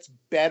he gets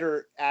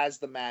better as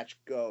the match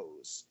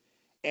goes.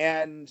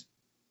 And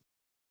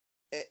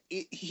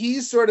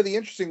he's sort of the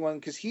interesting one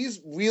because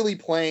he's really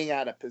playing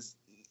out of position.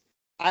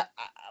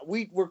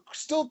 We're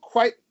still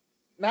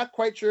not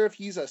quite sure if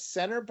he's a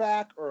center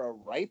back or a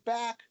right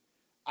back.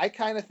 I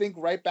kind of think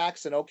right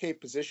back's an okay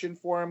position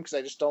for him because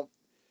I just don't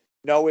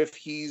know if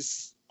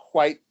he's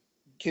quite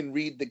can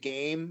read the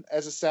game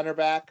as a center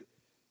back.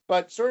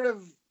 But sort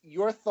of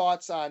your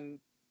thoughts on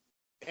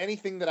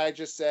anything that I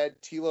just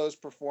said, Thilo's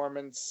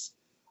performance,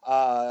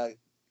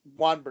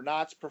 Juan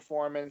Bernat's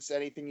performance,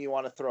 anything you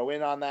want to throw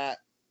in on that?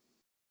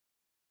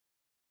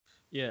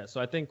 Yeah, so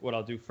I think what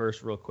I'll do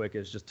first real quick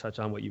is just touch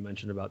on what you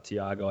mentioned about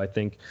Thiago. I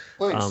think,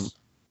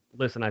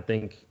 I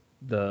think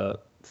the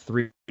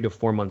 3 to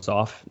 4 months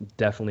off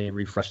definitely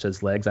refreshed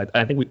his legs.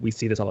 I think we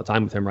see this all the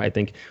time with him, right? I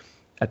think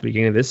at the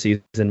beginning of this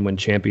season when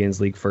Champions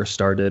League first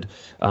started,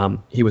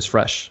 he was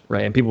fresh,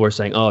 right? And people were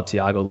saying, oh,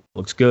 Thiago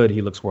looks good.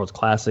 He looks world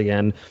class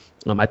again.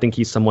 I think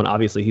he's someone,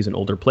 obviously, he's an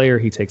older player.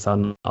 He takes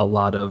on a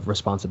lot of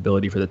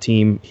responsibility for the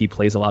team. He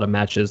plays a lot of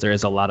matches. There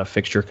is a lot of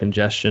fixture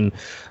congestion.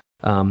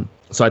 So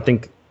I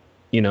think,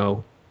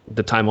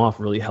 the time off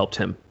really helped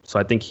him. So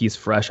I think he's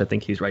fresh. I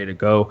think he's ready to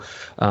go.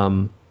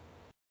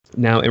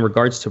 Now, in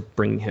regards to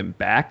bringing him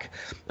back,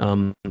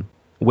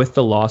 with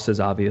the losses,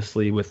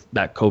 obviously, with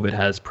that COVID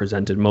has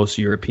presented most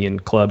European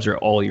clubs, or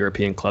all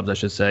European clubs, I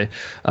should say.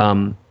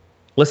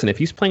 Listen, if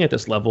he's playing at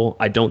this level,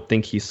 I don't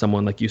think he's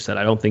someone, like you said,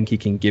 I don't think he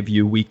can give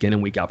you week in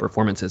and week out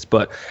performances.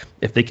 But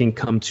if they can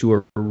come to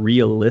a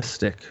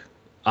realistic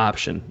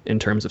option in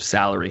terms of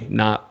salary,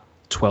 not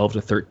 12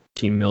 to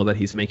 13 mil that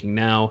he's making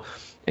now,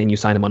 and you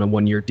sign him on a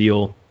 1-year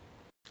deal,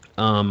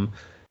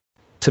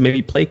 to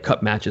maybe play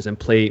cup matches and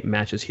play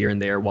matches here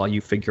and there while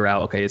you figure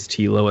out, okay, is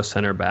Thilo a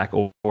center back,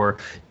 or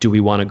do we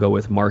want to go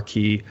with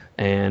Marquis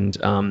and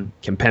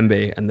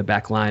Kimpembe in the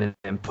back line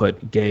and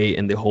put Gay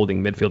in the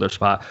holding midfielder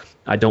spot?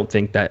 I don't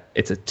think that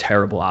it's a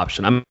terrible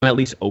option. I'm at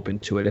least open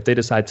to it. If they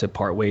decide to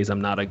part ways,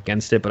 I'm not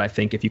against it, but I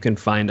think if you can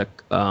find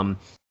a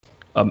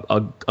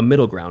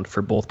middle ground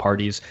for both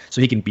parties,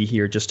 so he can be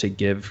here just to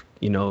give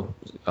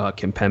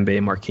Kimpembe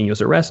and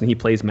Marquinhos a rest, and he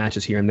plays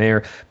matches here and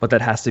there, but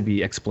that has to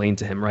be explained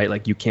to him, right?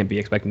 Like, you can't be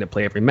expecting to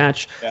play every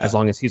match. As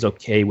long as he's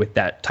okay with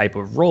that type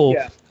of role.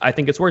 I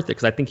think it's worth it,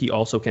 because I think he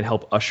also can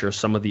help usher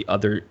some of the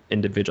other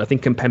individuals. I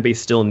think Kimpembe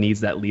still needs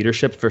that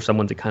leadership for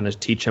someone to kind of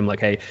teach him, like,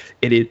 hey,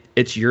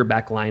 it's your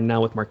back line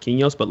now with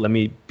Marquinhos, but let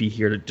me be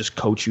here to just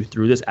coach you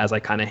through this as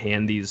I kind of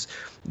hand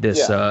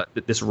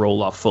this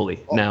role off fully.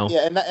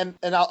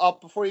 And I'll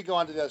before you go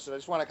on to this, I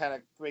just want to kind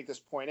of make this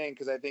point in,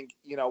 because I think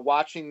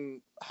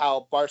watching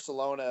how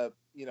Barcelona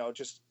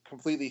just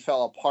completely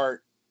fell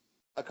apart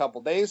a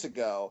couple days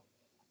ago,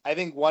 I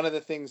think one of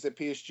the things that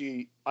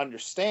PSG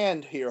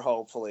understand here,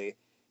 hopefully,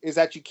 is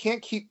that you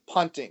can't keep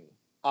punting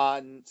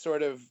on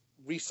sort of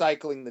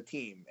recycling the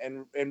team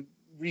and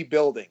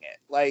rebuilding it.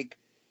 Like,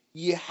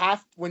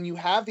 when you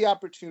have the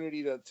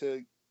opportunity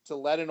to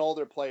let an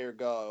older player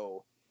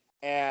go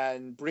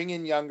and bring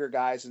in younger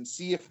guys and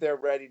see if they're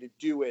ready to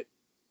do it,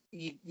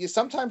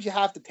 sometimes you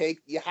have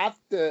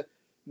to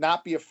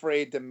not be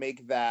afraid to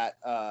make that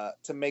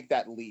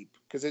leap,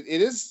 because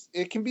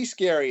it can be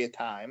scary at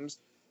times,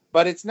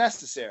 but it's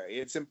necessary.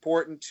 It's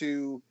important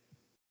to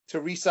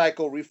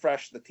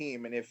refresh the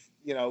team. And if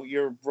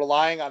you're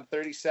relying on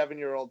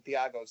 37-year-old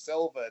Thiago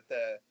Silva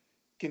to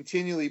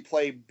continually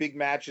play big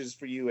matches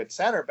for you at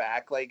center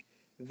back, like,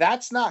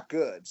 that's not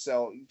good.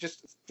 So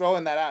just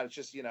throwing that out, it's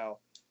just,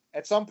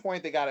 at some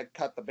point they got to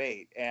cut the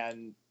bait.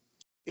 And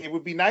it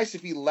would be nice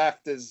if he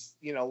left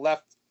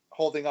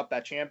holding up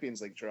that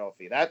Champions League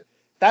trophy.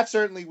 That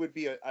certainly would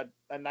be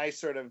a nice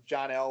sort of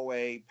John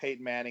Elway,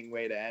 Peyton Manning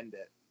way to end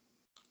it.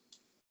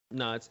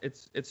 No,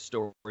 it's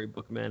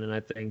storybook, man. And I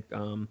think,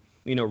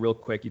 real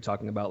quick, you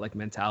talking about like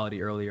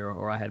mentality earlier,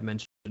 or I had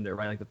mentioned it,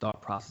 right? Like the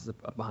thought process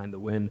behind the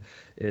win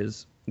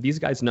is these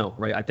guys know,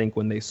 right? I think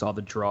when they saw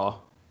the draw,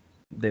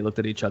 they looked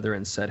at each other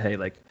and said, hey,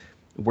 like,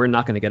 we're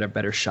not going to get a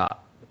better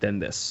shot than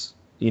this.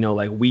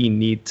 Like, we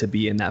need to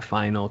be in that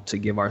final to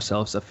give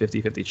ourselves a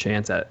 50-50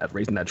 chance at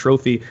raising that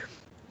trophy.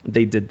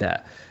 They did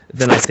that.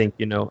 Then I think,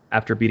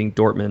 after beating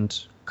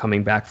Dortmund,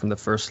 coming back from the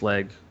first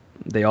leg,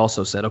 they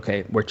also said,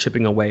 okay, we're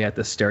chipping away at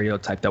the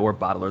stereotype that we're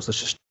bottlers. Let's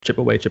just chip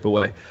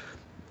away.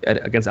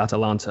 Against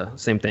Atalanta,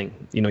 same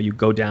thing. You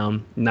go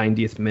down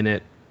 90th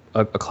minute,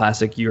 a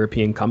classic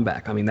European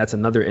comeback. I mean, that's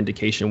another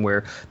indication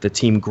where the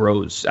team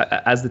grows.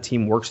 As the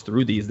team works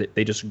through these,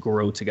 they just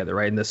grow together,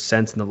 right? And the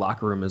sense in the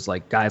locker room is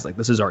like, guys, like,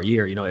 this is our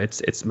year.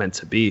 It's meant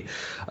to be.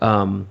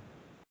 So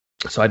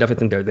I definitely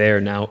think they're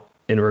there. Now,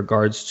 in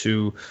regards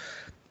to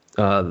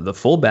the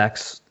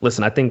fullbacks,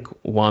 listen, I think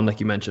Juan, like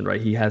you mentioned,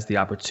 right, he has the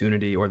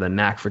opportunity or the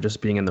knack for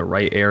just being in the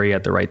right area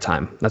at the right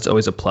time. That's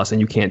always a plus,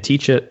 and you can't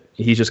teach it.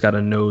 He's just got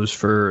a nose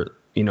for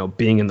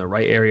being in the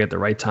right area at the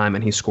right time,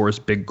 and he scores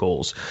big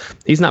goals.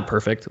 He's not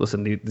perfect.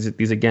 Listen,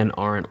 these again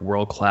aren't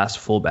world-class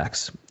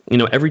fullbacks.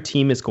 Every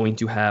team is going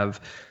to have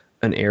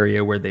an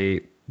area where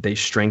they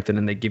strengthen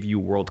and they give you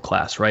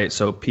world-class, right?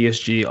 So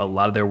PSG, a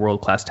lot of their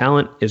world-class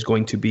talent is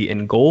going to be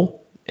in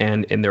goal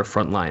and in their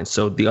front line.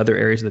 So the other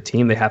areas of the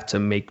team, they have to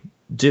make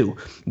do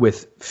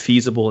with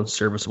feasible and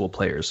serviceable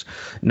players.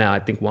 Now, I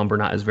think Juan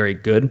Bernat is very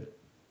good.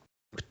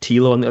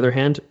 Thilo, on the other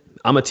hand,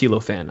 I'm a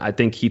Thilo fan. I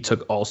think he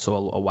took also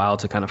a while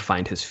to kind of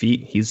find his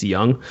feet. He's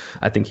young.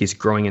 I think he's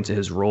growing into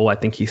his role. I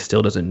think he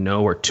still doesn't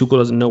know, or Tuchel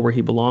doesn't know where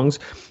he belongs,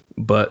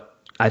 but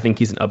I think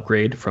he's an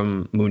upgrade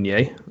from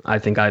Meunier. I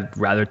think I'd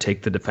rather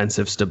take the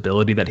defensive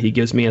stability that he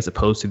gives me as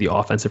opposed to the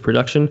offensive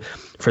production.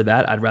 For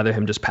that, I'd rather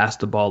him just pass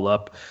the ball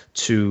up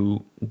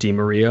to Di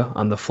Maria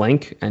on the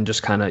flank and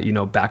just kind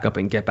of, back up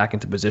and get back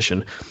into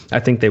position.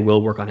 I think they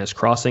will work on his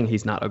crossing.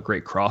 He's not a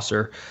great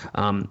crosser.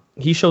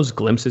 He shows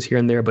glimpses here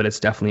and there, but it's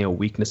definitely a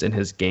weakness in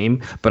his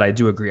game. But I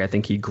do agree. I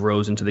think he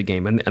grows into the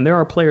game. And there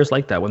are players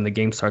like that. When the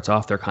game starts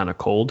off, they're kind of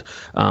cold.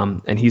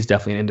 And he's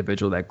definitely an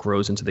individual that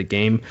grows into the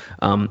game.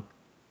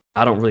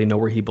 I don't really know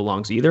where he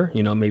belongs either.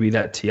 Maybe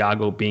that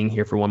Thiago being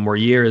here for one more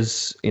year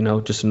is,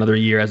 just another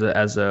year as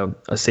a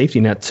safety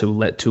net to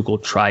let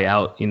Tuchel try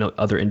out,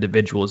 other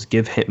individuals,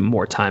 give him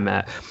more time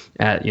at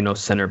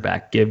center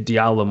back, give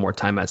Diallo more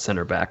time at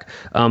center back.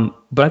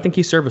 But I think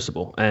he's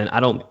serviceable, and I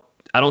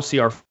don't see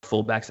our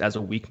fullbacks as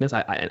a weakness.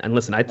 And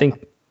listen, I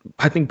think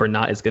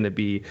Bernat is going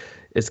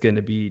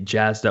to be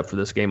jazzed up for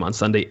this game on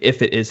Sunday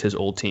if it is his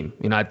old team.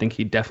 I think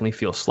he definitely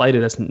feels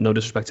slighted. That's no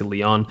disrespect to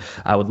Leon.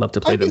 I would love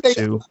to play them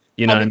too.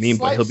 You know what I mean?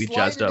 But he'll be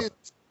jazzed up.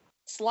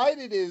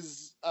 Slighted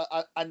is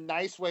a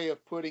nice way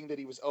of putting that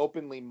he was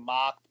openly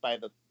mocked by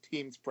the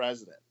team's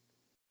president.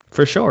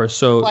 For sure.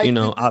 So,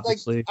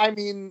 obviously.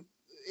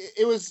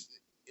 It was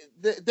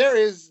there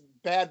is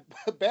bad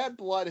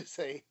blood is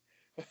a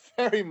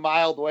very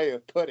mild way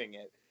of putting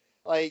it.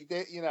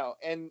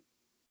 And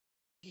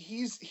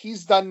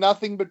he's done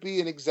nothing but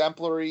be an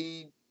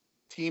exemplary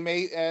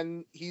teammate,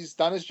 and he's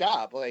done his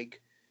job.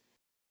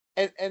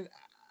 And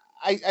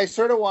I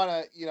sort of want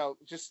to,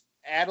 just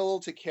add a little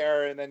to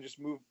Kara and then just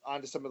move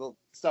on to some of the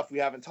stuff we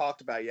haven't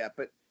talked about yet.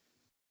 But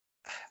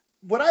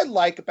what I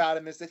like about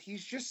him is that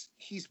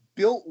he's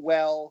built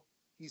well.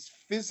 He's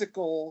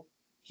physical.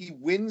 He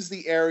wins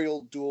the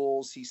aerial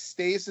duels. He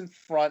stays in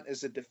front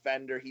as a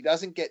defender. He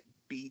doesn't get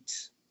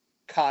beat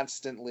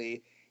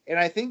constantly. And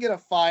I think in a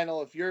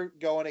final, if you're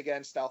going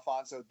against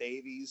Alphonso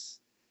Davies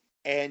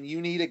and you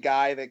need a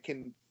guy that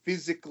can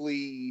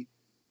physically,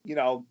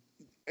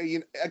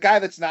 a guy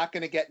that's not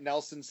going to get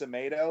Nelson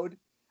Semedo'd,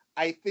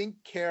 I think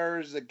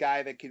Kerr's a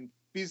guy that can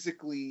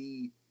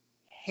physically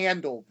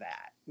handle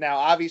that. Now,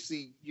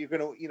 obviously, you're going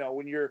to,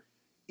 when you're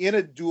in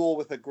a duel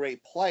with a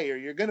great player,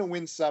 you're going to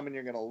win some and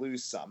you're going to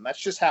lose some.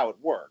 That's just how it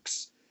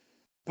works.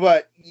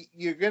 But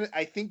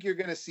I think you're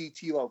going to see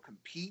Thilo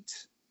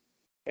compete.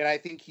 And I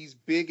think he's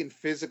big and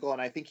physical,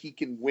 and I think he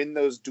can win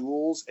those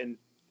duels and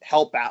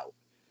help out.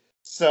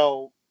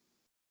 So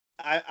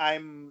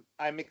I'm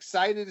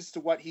excited as to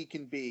what he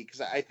can be, because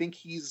I think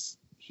he's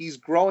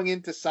growing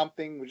into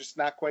something. We're just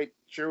not quite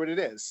sure what it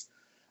is.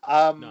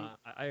 No,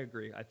 I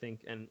agree. I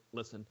think, and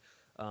listen,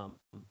 um,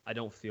 I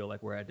don't feel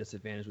like we're at a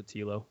disadvantage with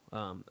Tilo.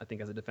 I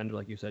think as a defender,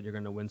 like you said, you're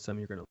going to win some,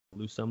 you're going to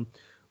lose some.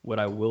 What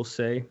I will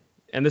say,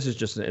 and this is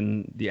just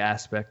in the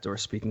aspect or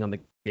speaking on the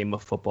game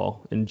of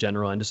football in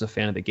general, and just a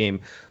fan of the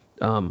game,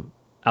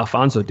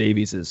 Alfonso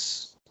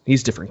Davies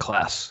he's different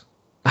class.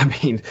 I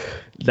mean,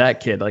 that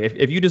kid, like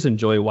if you just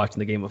enjoy watching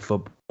the game of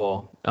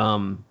football,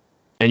 and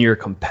you're a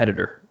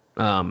competitor,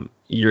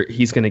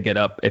 he's going to get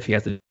up if he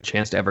has the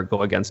chance to ever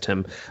go against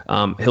him.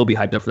 He'll be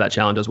hyped up for that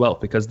challenge as well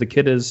because the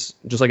kid is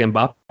just like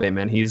Mbappe,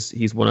 man.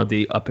 He's one of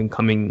the up and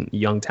coming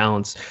young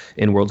talents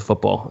in world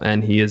football,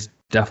 and he's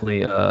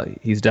definitely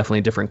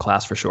a different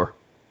class for sure.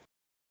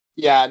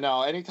 Yeah,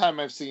 no. Anytime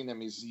I've seen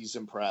him, he's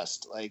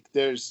impressed. Like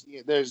there's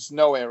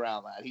no way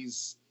around that.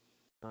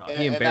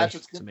 He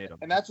embarrassed Tomato.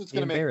 And that's what's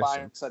going to make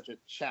Bayern such a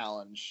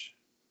challenge.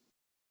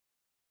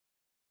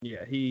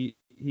 Yeah, he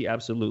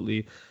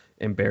absolutely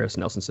embarrassed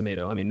Nelson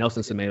Semedo. I mean,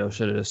 Nelson Semedo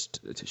should have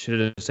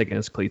just taken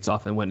his cleats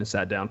off and went and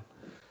sat down.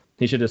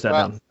 He should have sat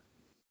down.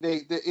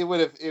 It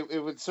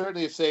would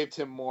certainly have saved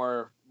him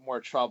more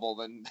trouble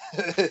than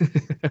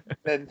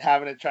than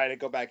having to try to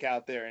go back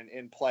out there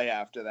and play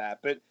after that.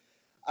 But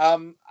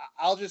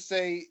I'll just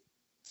say,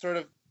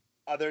 to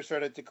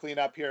clean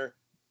up here,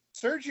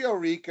 Sergio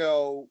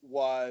Rico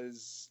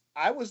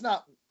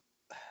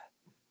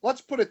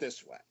let's put it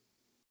this way.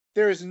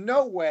 There is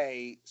no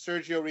way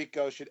Sergio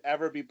Rico should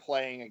ever be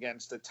playing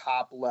against a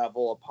top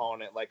level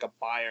opponent like a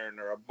Bayern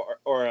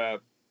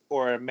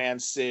or a Man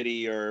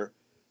City or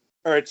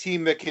a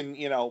team that can,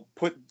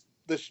 put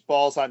the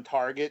balls on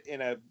target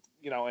in a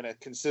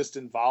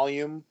consistent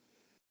volume.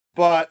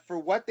 But for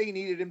what they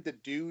needed him to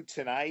do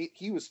tonight,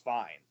 he was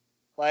fine.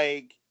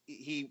 Like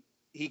he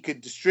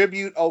could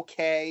distribute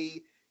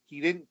okay. He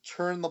didn't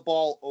turn the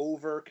ball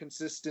over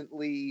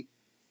consistently.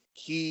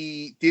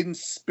 He didn't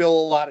spill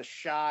a lot of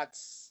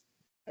shots.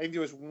 I think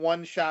there was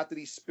one shot that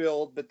he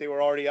spilled, but they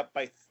were already up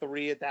by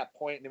 3 at that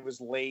point, and it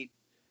was late.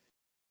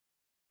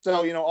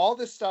 So, all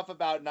this stuff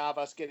about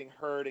Navas getting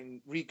hurt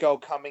and Rico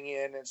coming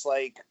in, it's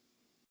like,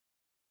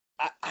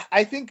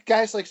 I think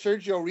guys like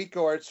Sergio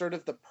Rico are sort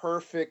of the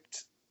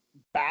perfect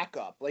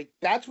backup. Like,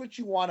 that's what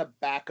you want a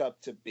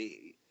backup to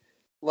be.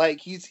 Like,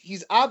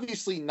 he's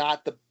obviously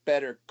not the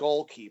better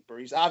goalkeeper.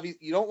 You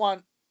don't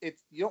want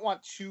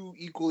 2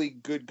 equally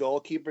good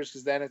goalkeepers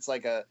because then it's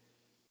like a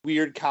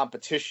weird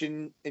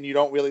competition, and you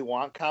don't really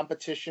want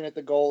competition at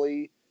the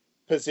goalie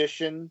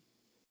position.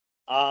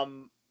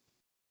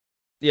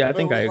 Yeah, I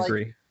think I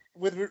agree.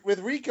 With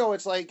Rico,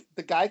 it's like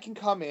the guy can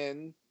come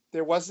in.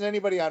 There wasn't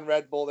anybody on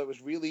Red Bull that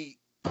was really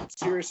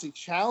seriously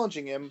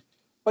challenging him,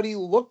 but he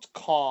looked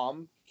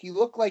calm. He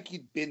looked like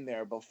he'd been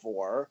there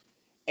before,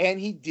 and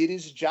he did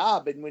his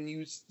job. And when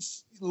you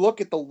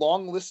look at the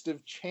long list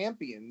of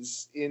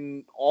champions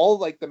in all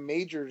like the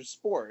major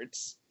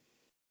sports,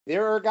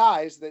 there are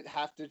guys that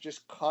have to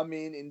just come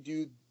in and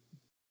do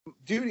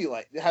duty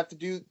they have to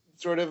do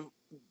sort of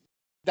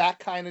that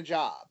kind of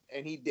job,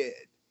 and he did.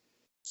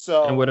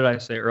 So, and what did I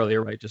say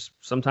earlier? Right, just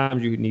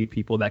sometimes you need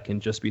people that can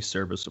just be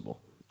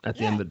serviceable at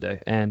the end of the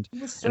day, and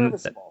he was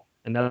serviceable.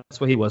 And that's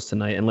what he was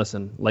tonight. And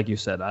listen, like you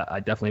said, I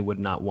definitely would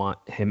not want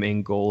him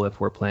in goal if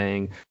we're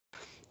playing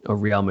a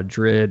Real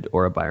Madrid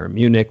or a Bayern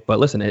Munich. But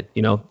listen,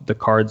 the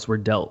cards were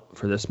dealt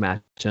for this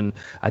match, and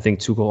I think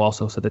Tuchel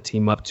also set the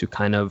team up to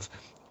kind of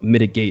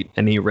mitigate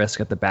any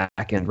risk at the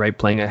back end, right?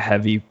 Playing a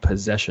heavy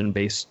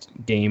possession-based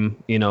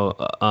game,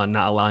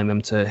 not allowing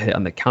them to hit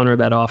on the counter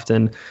that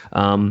often.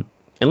 And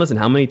listen,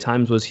 how many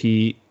times was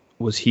he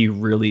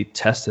really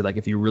tested? Like,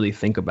 if you really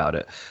think about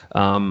it,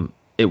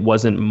 it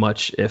wasn't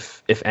much,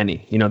 if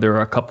any. There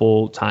were a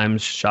couple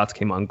times shots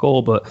came on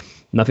goal, but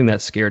nothing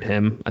that scared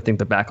him. I think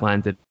the back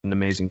line did an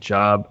amazing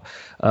job.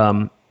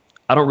 I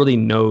don't really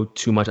know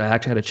too much. I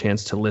actually had a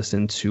chance to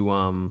listen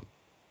to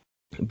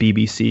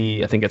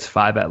BBC, I think it's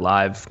 5 at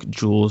Live.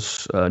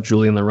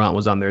 Julian Laurent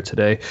was on there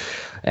today,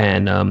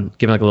 and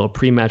giving like a little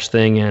pre-match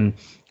thing. And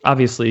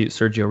obviously,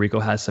 Sergio Rico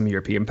has some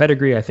European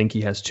pedigree. I think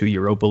he has 2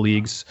 Europa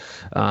Leagues,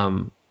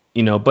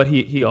 but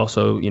he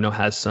also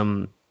has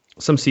some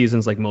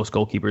seasons like most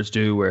goalkeepers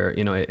do where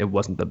it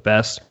wasn't the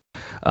best.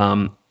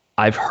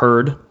 I've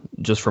heard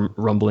just from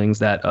rumblings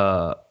that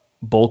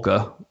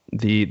Bolka,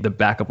 the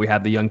backup we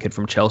have, the young kid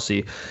from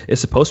Chelsea, is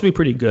supposed to be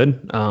pretty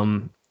good.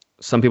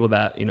 Some people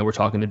that we're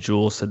talking to,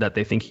 Jules, said that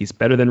they think he's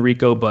better than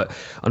Rico, but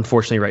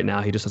unfortunately right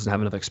now he just doesn't have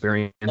enough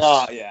experience.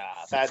 Oh yeah,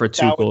 for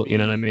Tuchel, you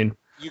know what I mean?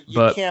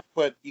 You can't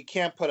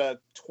put a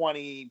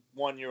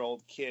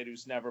 21-year-old kid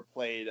who's never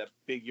played a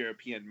big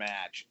European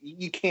match.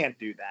 You can't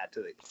do that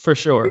to the. For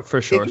sure.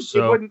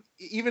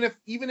 Even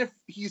if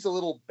he's a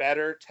little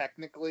better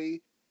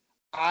technically,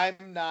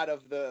 I'm not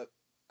of the.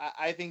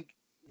 I think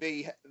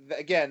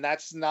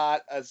that's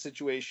not a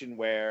situation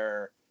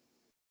where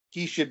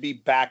he should be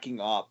backing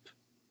up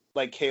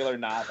like Keylor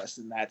Navas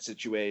in that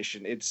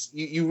situation. It's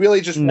you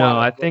really just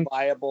want a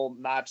reliable,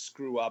 not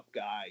screw up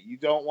guy. You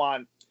don't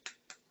want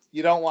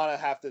to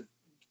have to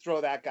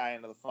throw that guy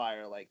into the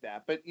fire like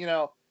that. But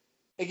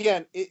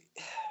again,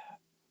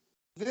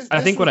 I this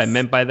think what I was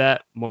meant by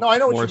that no, I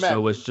know what more you so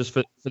meant. was just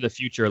for the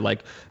future,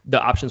 like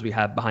the options we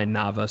have behind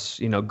Navas,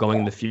 going Yeah,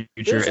 in the future.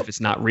 there's a If it's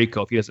not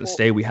Rico, if he doesn't well,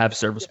 stay, we have yeah,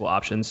 serviceable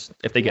options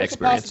if they get there's a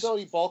experience.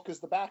 possibility Bulk is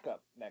the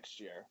backup next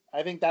year.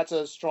 I think that's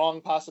a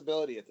strong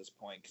possibility at this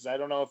point because I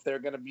don't know if they're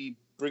going to be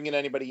bringing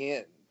anybody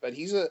in, but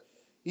he's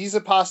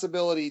a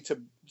possibility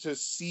to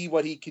see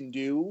what he can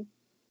do.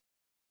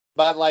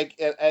 But like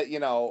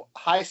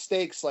high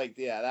stakes, like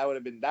yeah, that would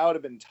have been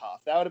tough.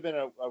 That would have been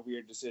a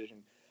weird decision.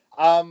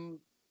 Um,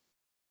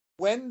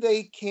 when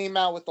they came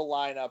out with the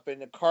lineup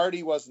and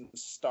Icardi wasn't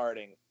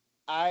starting,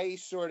 I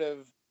sort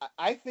of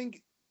I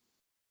think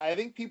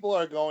people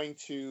are going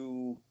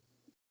to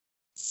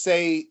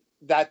say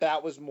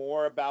that was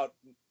more about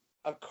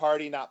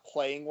Icardi not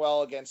playing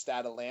well against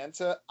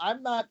Atalanta.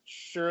 I'm not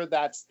sure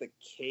that's the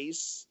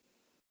case.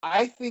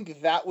 I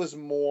think that was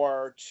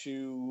more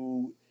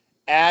to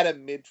add a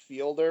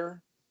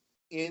midfielder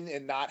in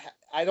and not.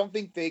 I don't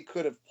think they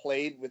could have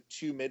played with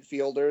two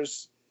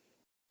midfielders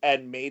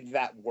and made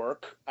that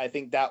work. I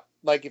think that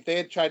like if they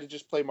had tried to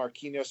just play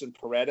Marquinhos and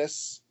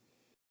Paredes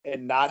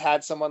and not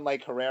had someone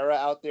like Herrera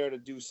out there to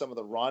do some of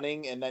the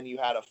running, and then you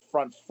had a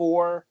front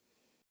four.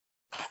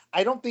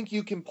 I don't think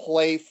you can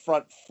play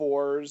front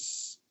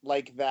fours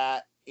like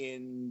that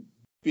in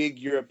big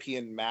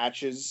European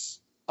matches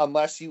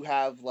unless you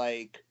have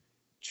like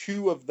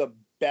two of the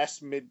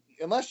best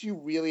unless you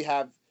really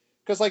have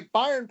because like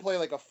Bayern play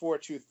like a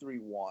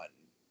 4-2-3-1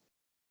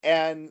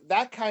 and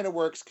that kind of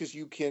works because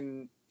you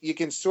can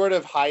sort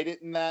of hide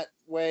it in that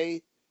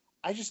way.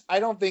 I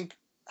don't think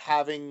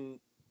having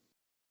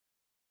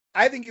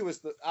I think it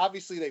was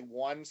obviously they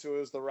won, so it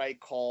was the right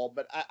call.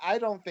 But I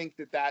don't think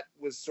that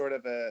was sort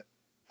of a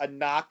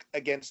knock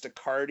against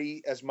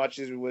Icardi as much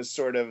as it was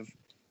sort of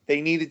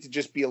they needed to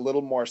just be a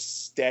little more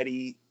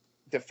steady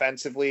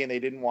defensively, and they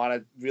didn't want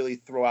to really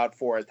throw out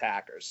four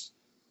attackers.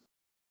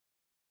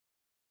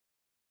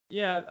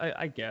 Yeah,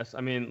 I guess.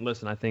 I mean,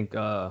 listen, I think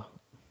I've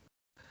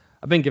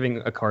been giving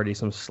Icardi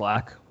some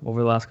slack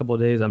over the last couple of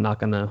days. I'm not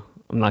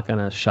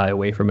gonna shy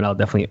away from it. I'll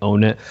definitely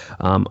own it.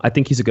 I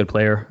think he's a good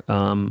player.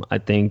 I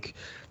think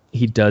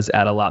he does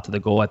add a lot to the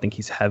goal. I think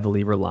he's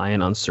heavily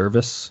reliant on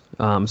service.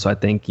 So I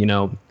think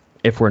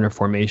if we're in a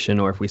formation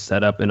or if we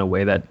set up in a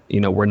way that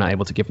we're not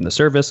able to give him the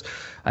service,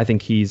 I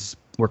think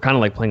we're kind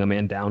of like playing a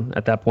man down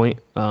at that point.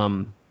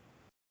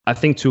 I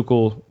think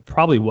Tuchel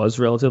probably was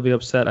relatively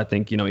upset. I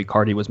think,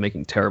 Icardi was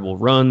making terrible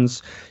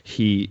runs.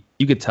 You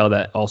could tell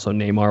that also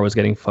Neymar was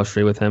getting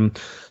frustrated with him.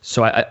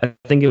 So I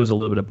think it was a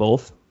little bit of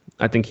both.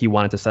 I think he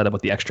wanted to set up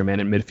with the extra man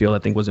in midfield. I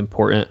think was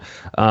important.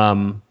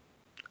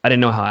 I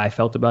didn't know how I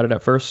felt about it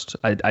at first.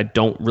 I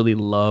don't really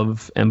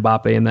love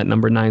Mbappe in that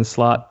number 9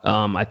 slot.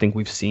 I think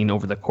we've seen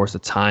over the course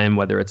of time,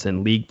 whether it's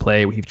in league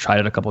play, we've tried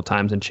it a couple of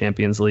times in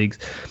Champions Leagues.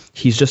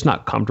 He's just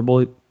not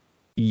comfortable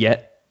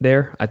yet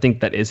there. I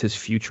think that is his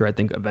future. I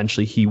think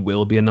eventually he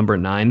will be a number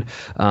 9.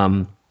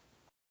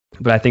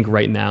 But I think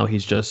right now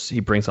he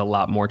brings a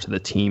lot more to the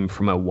team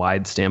from a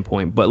wide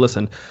standpoint. But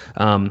listen,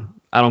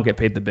 I don't get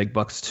paid the big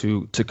bucks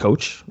to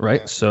coach,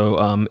 right? Yeah.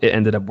 So it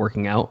ended up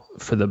working out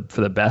for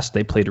the best.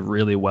 They played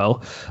really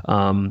well.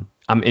 I'm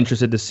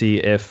interested to see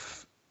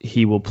if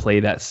he will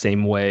play that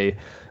same way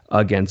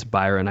against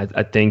Byron.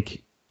 I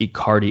think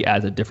Icardi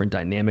adds a different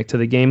dynamic to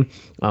the game.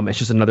 It's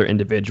just another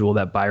individual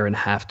that Byron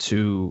have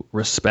to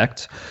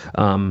respect.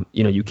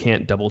 You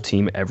can't double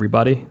team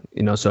everybody.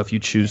 So if you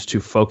choose to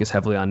focus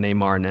heavily on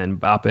Neymar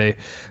and Mbappe,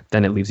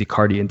 then it leaves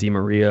Icardi and Di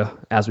Maria.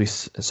 As we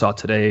saw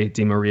today,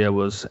 Di Maria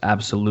was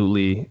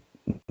absolutely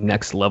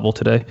next level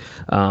today.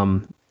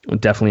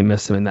 Definitely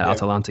missed him in that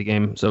Atalanta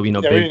game. So we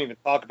didn't even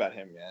talk about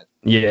him yet.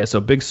 Yeah, so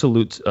big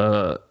salute,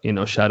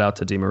 shout out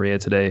to Di Maria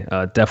today.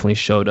 Definitely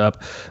showed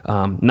up.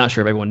 Not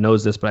sure if everyone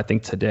knows this, but I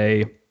think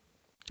today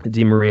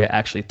Di Maria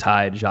actually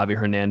tied Xavi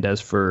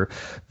Hernandez for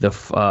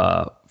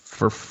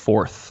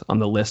fourth on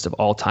the list of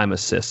all-time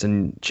assists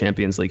in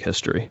Champions League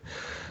history.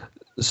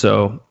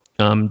 So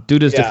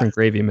dude is different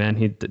gravy, man.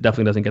 He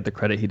definitely doesn't get the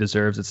credit he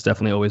deserves. It's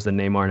definitely always the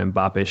Neymar and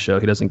Mbappe show.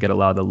 He doesn't get a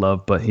lot of the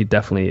love, but he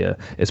definitely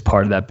is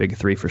part of that big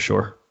three for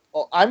sure.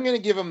 Well, I'm going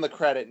to give him the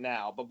credit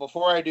now, but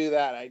before I do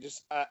that, I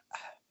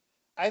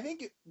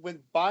think if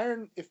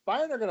Bayern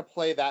are going to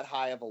play that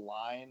high of a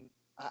line,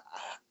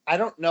 I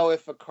don't know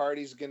if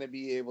Icardi's going to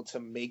be able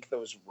to make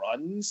those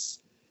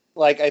runs.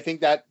 Like I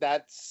think I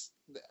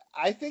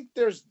think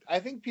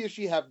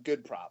PSG have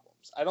good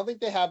problems. I don't think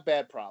they have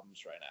bad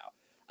problems right now.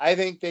 I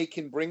think they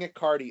can bring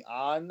Icardi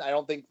on. I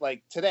don't think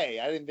like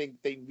today. I didn't think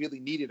they really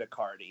needed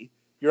Icardi.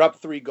 You're up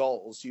 3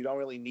 goals. You don't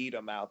really need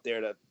him out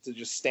there to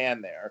just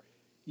stand there.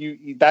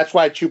 That's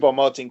why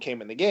Choupo-Moting came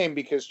in the game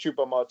because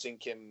Choupo-Moting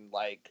can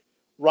like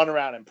run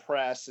around and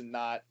press and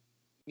not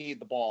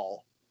need the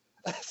ball.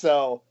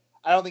 So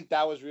I don't think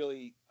that was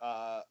really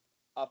a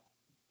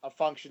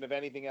function of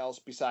anything else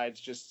besides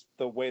just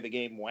the way the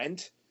game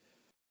went.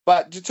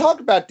 But to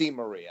talk about Di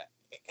Maria,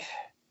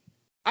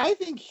 I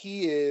think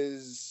he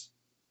is,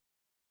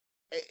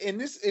 and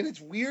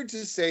it's weird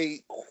to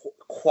say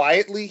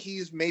quietly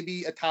he's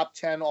maybe a top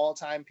 10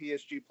 all-time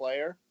PSG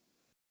player,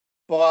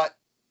 but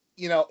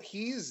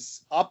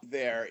he's up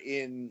there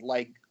in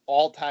like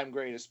all-time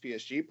greatest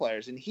PSG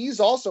players, and he's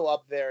also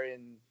up there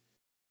in,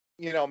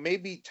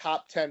 maybe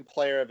top 10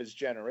 player of his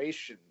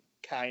generation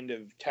kind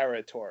of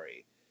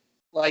territory.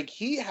 Like,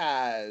 he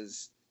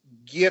has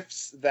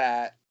gifts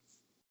that,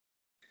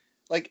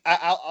 like,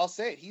 I'll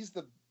say it.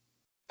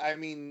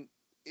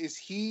 Is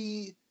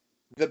he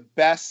the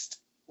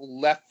best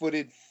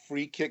left-footed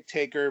free kick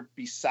taker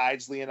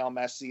besides Lionel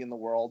Messi in the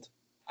world?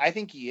 I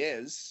think he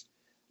is.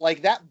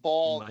 Like, that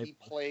ball he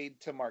played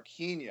to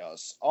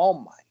Marquinhos, oh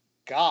my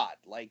God,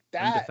 like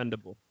that.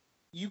 Undefendable.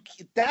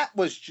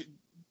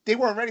 They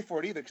weren't ready for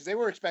it either, because they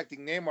were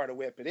expecting Neymar to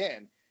whip it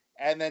in.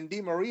 And then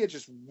Di Maria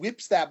just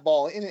whips that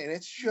ball in, and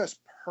it's just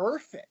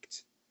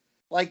perfect.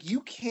 Like,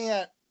 you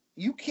can't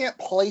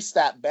place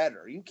that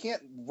better. You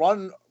can't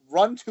run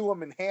to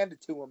him and hand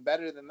it to him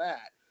better than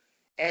that.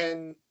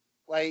 And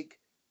like,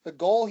 the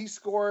goal he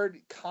scored,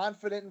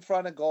 confident in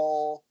front of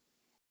goal,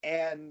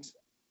 and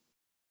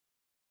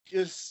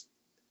just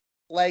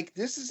like,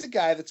 this is a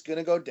guy that's going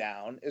to go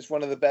down as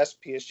one of the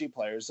best PSG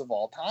players of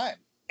all time.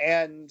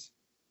 And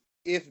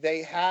if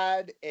they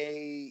had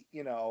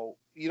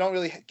you don't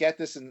really get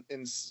this in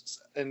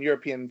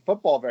European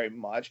football very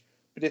much,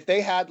 but if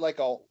they had like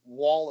a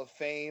wall of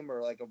fame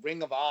or like a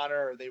ring of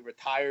honor, or they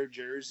retire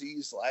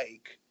jerseys,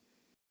 like,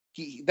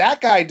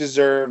 that guy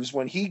deserves,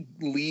 when he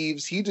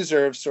leaves, he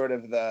deserves sort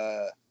of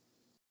the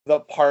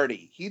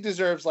party. He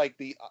deserves like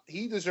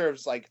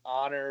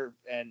honor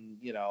and,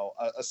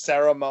 a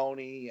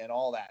ceremony and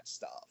all that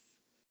stuff.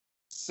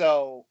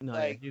 So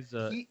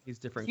he's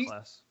different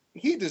class.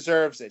 He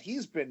deserves it. He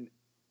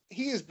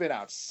has been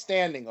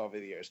outstanding over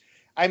the years.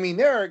 I mean,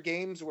 there are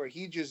games where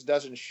he just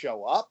doesn't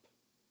show up,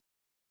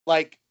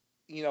 like,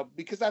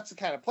 because that's the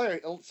kind of player.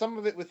 Some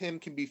of it with him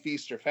can be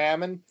feast or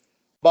famine,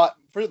 but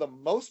for the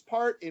most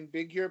part, in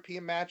big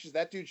European matches,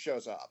 that dude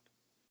shows up,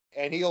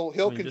 and he'll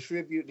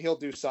contribute, and he'll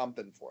do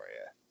something for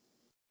you.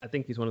 I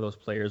think he's one of those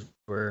players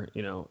where,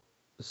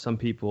 some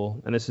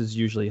people, and this is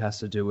usually has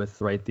to do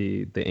with, right,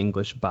 the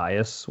English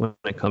bias when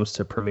it comes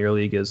to Premier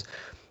League, is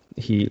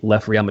he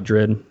left Real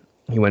Madrid,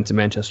 he went to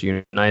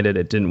Manchester United,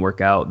 it didn't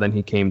work out, then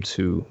he came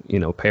to,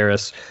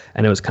 Paris,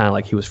 and it was kind of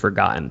like he was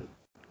forgotten.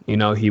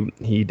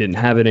 He didn't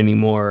have it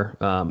anymore.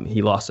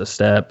 He lost a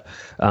step.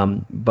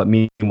 But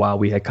meanwhile,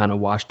 we had kind of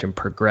watched him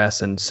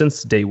progress. And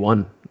since day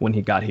one, when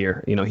he got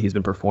here, he's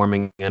been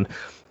performing. And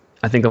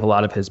I think of a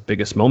lot of his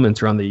biggest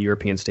moments around the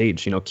European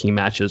stage, key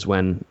matches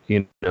when,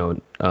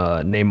 Neymar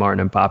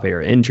and Mbappe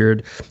are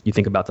injured. You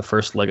think about the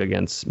first leg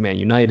against Man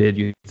United.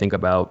 You think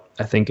about,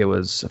 I forget it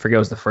was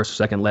the first or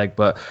second leg,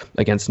 but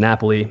against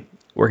Napoli,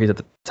 where he's at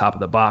the top of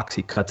the box,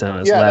 he cuts in on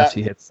his left,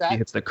 he hits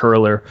the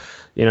curler.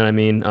 You know what I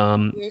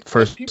mean?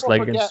 First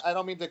leg against, I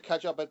don't mean to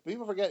cut you up, but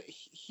people forget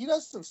he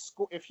doesn't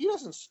score. If he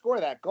doesn't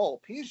score that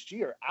goal,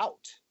 PSG are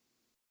out.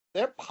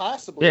 They're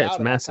possibly out. It's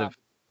massive.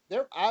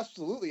 They're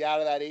absolutely out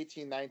of that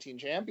 18-19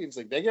 Champions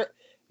League.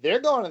 They're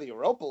going to the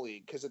Europa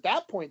League, because at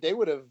that point they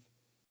would have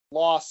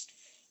lost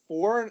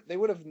 4. They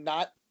would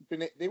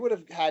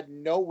have had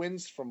no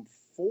wins from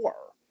 4.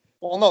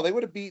 Well, no, they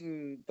would have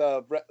beaten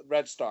the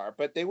Red Star,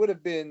 but they would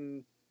have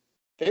been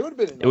in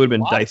a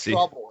lot of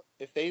trouble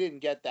if they didn't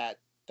get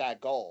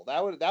that goal.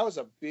 That was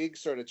a big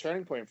sort of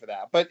turning point for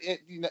that. But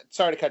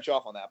sorry to cut you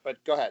off on that,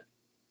 but go ahead.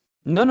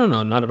 No,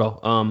 not at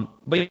all.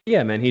 But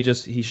yeah, man,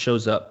 he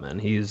shows up, man.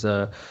 He's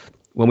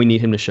when we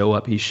need him to show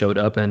up, he showed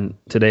up, and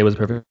today was a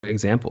perfect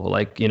example.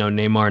 Like,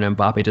 Neymar and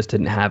Mbappe just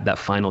didn't have that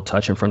final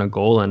touch in front of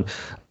goal,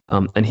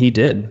 and he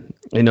did.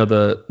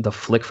 The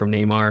flick from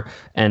Neymar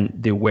and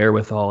the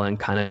wherewithal and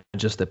kind of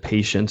just the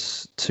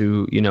patience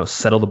to,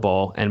 settle the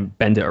ball and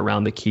bend it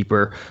around the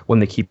keeper when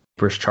the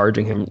keeper's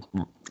charging him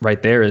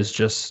right there is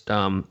just,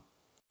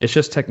 it's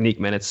just technique,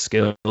 man. It's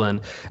skill,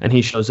 and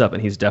he shows up,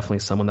 and he's definitely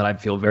someone that I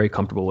feel very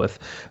comfortable with,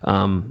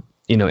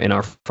 in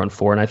our front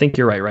four. And I think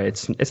you're right.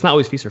 It's not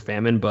always feast or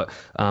famine, but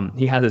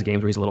he has his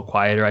games where he's a little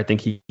quieter. I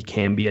think he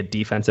can be a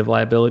defensive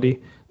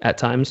liability at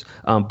times,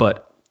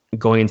 but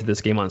going into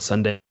this game on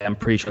Sunday, I'm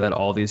pretty sure that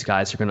all these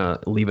guys are going to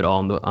leave it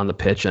all on the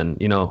pitch. And,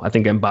 I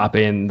think Mbappe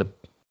in the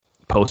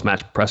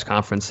post-match press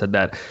conference said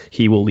that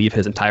he will leave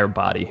his entire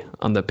body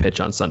on the pitch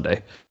on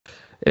Sunday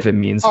if it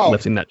means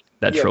lifting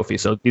that trophy.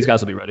 So these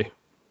guys will be ready.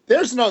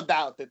 There's no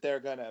doubt that they're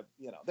going to,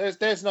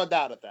 there's no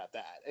doubt about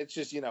that. It's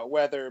just,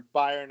 whether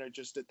Bayern are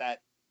just at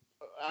that,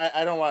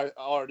 I don't want to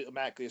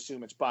automatically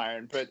assume it's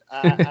Bayern, but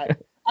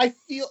I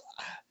feel...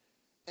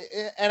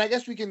 And I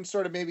guess we can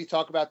sort of maybe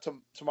talk about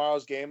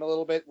tomorrow's game a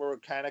little bit. We're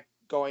kind of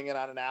going in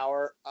on an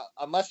hour,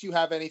 unless you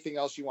have anything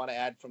else you want to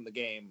add from the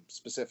game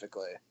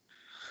specifically.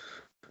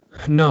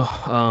 No,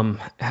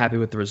 happy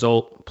with the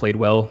result. Played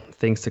well.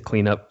 Things to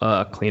clean up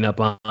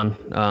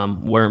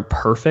on. Weren't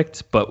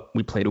perfect, but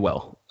we played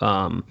well.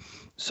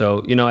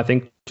 So, I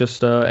think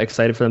Just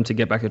excited for them to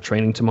get back to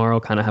training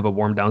tomorrow, kind of have a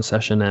warm down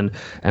session, and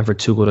for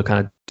Tuchel to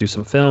kind of do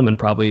some film and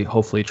probably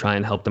hopefully try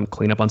and help them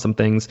clean up on some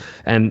things,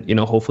 and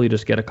hopefully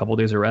just get a couple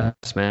days of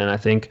rest, man. I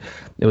think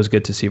it was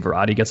good to see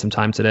Verratti get some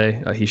time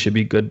today. He should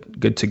be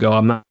good to go.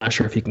 I'm not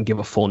sure if he can give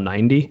a full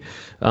 90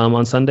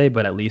 on Sunday,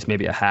 but at least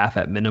maybe a half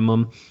at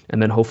minimum,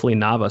 and then hopefully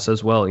Navas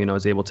as well,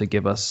 is able to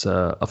give us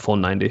a full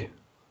 90.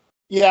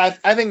 Yeah,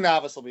 I think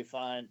Navas will be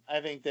fine. I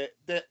think that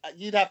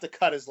you'd have to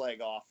cut his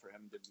leg off for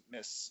him to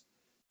miss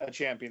a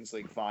Champions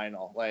League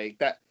final like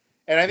that.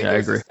 And I think I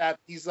agree. that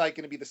he's like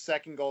going to be the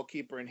second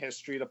goalkeeper in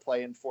history to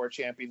play in 4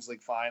 Champions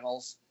League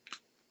finals.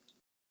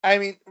 I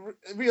mean,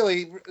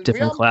 really,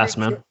 Different class,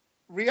 man.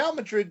 Real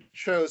Madrid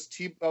chose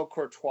Thibaut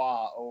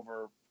Courtois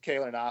over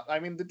Keylor Navas. I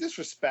mean, the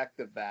disrespect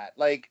of that.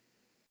 Like,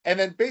 and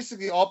then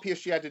basically all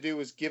PSG had to do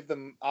was give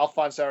them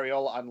Alphonse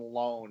Areola on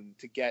loan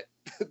to get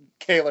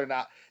Keylor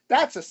Navas.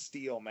 That's a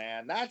steal,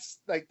 man. That's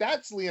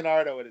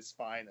Leonardo at his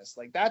finest.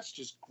 Like, that's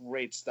just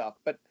great stuff.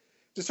 But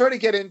to sort of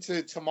get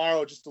into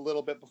tomorrow just a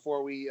little bit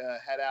before we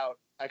head out,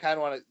 I kind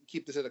of want to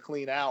keep this at a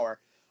clean hour.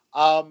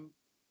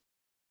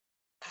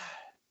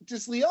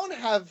 Does Lyon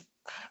have...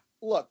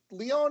 Look,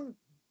 Lyon,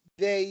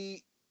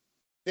 they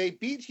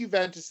beat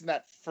Juventus in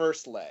that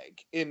first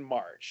leg in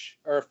March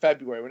or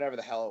February, whenever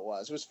the hell it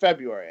was. It was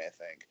February, I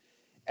think.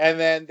 And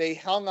then they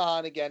hung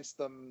on against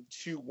them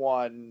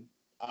 2-1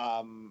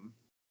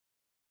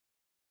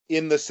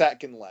 in the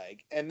second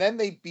leg. And then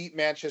they beat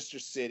Manchester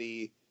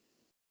City,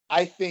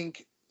 I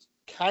think,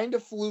 kind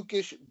of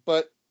flukish,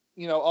 but,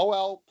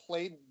 OL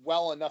played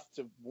well enough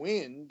to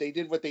win. They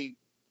did what they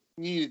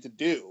needed to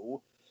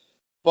do.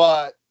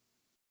 But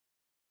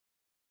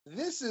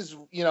this is,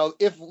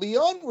 if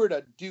Lyon were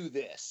to do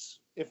this,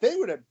 if they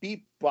were to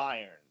beat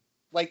Bayern,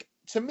 like,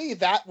 to me,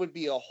 that would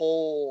be a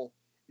whole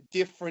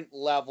different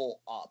level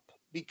up,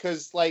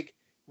 because, like,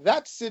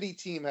 that City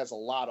team has a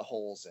lot of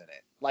holes in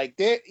it. Like,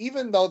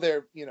 even though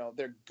they're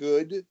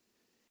good,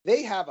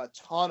 they have a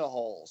ton of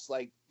holes.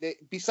 Like,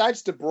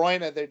 besides De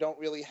Bruyne, they don't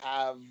really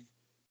have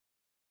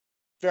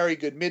very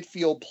good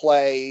midfield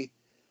play.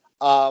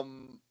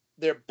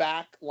 Their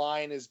back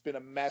line has been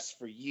a mess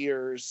for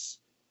years.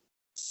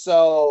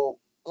 So,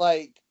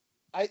 like,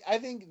 I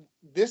think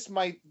there's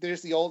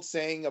the old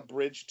saying, a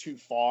bridge too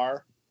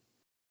far.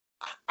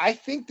 I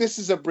think this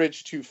is a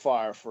bridge too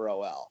far for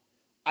OL.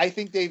 I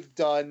think they've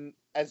done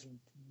as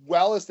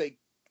well as they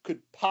could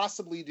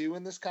possibly do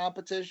in this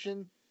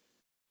competition,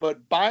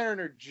 but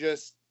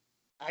Bayern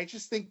I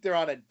just think they're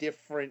on a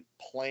different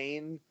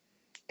plane.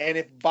 And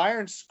if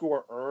Bayern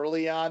score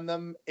early on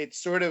them, it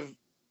sort of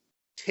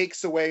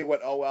takes away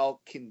what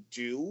OL can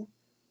do.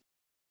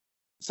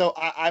 So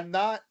I'm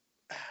not,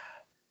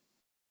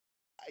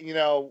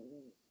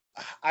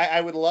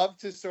 I would love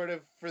to sort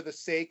of, for the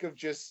sake of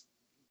just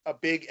a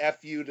big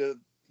FU to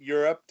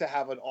Europe, to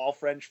have an all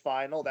French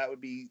final. That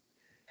would be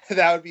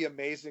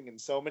amazing in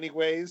so many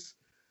ways.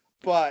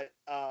 But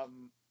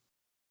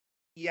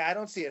yeah, I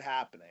don't see it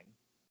happening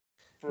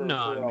for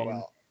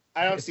OL.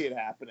 I don't see it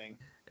happening.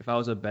 If I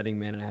was a betting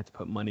man and I had to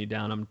put money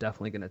down, I'm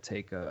definitely gonna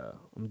take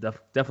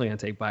definitely gonna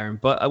take Bayern.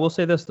 But I will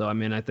say this though, I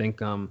mean, I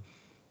think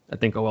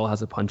OL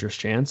has a puncher's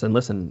chance. And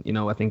listen,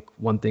 I think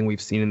one thing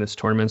we've seen in this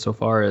tournament so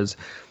far is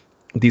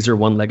these are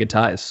one-legged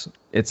ties.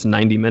 It's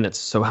 90 minutes.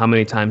 So how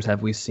many times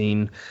have we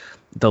seen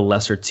the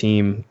lesser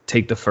team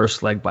take the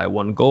first leg by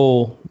 1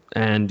 goal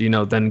and,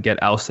 then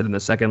get ousted in the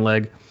second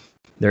leg?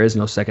 There is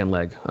no second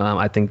leg.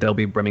 I think they'll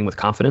be brimming with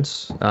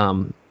confidence.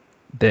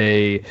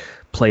 They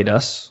played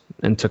us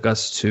and took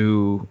us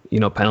to,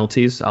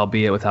 penalties,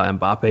 albeit without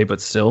Mbappe,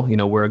 but still,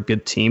 we're a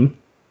good team.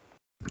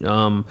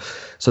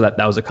 So that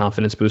was a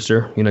confidence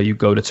booster. You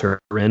go to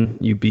Turin,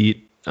 you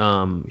beat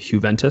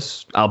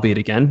Juventus, albeit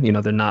again,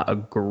 they're not a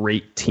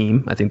great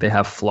team. I think they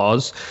have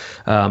flaws.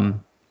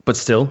 But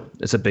still,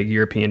 it's a big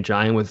European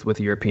giant with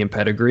European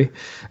pedigree.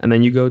 And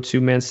then you go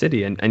to Man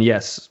City, and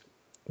yes,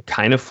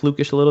 kind of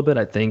flukish a little bit.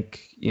 I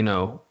think,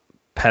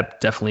 Pep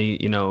definitely,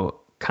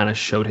 kind of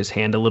showed his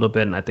hand a little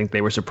bit, and I think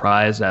they were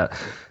surprised at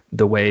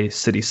the way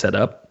City set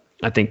up.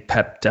 I think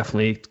Pep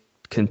definitely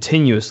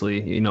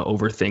continuously,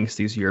 overthinks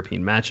these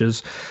European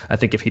matches. I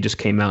think if he just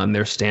came out in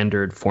their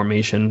standard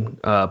formation,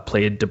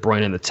 played De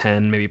Bruyne in the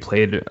 10, maybe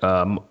played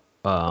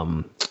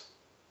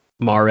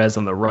Mahrez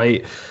on the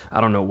right.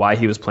 I don't know why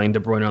he was playing De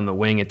Bruyne on the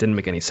wing. It didn't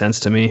make any sense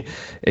to me.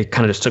 It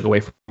kind of just took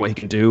away from what he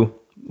can do.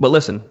 But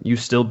listen, you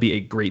still be a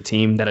great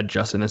team that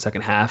adjusted in the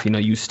second half.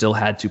 You still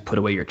had to put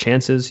away your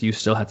chances. You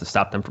still had to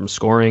stop them from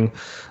scoring.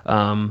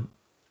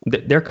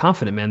 They're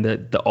confident, man,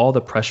 that all the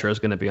pressure is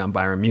going to be on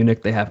Bayern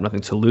Munich. They have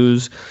nothing to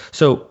lose.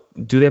 So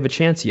do they have a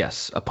chance?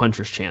 Yes, a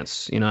puncher's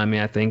chance.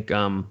 I think,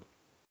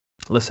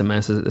 listen,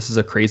 man, this is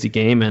a crazy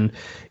game, and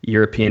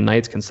European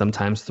nights can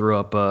sometimes throw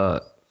up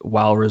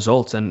wild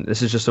results. And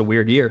this is just a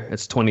weird year.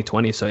 It's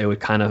 2020, so it would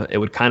kind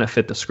of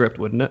fit the script,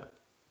 wouldn't it?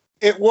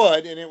 It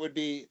would, and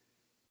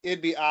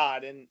it'd be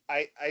odd. And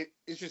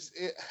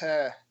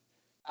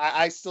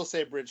I still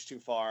say bridge too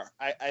far.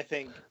 I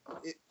think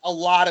a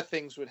lot of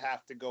things would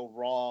have to go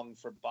wrong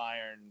for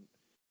Bayern,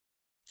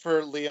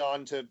 for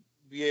Lyon to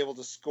be able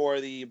to score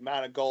the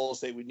amount of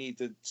goals they would need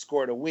to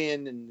score to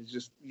win, and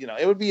just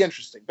it would be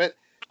interesting. But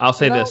I'll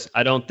say this: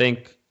 I don't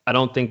think,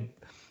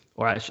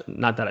 or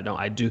not that I don't.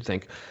 I do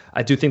think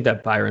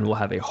that Bayern will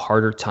have a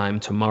harder time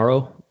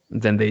tomorrow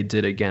than they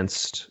did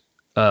against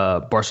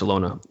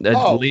Barcelona.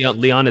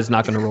 Leon is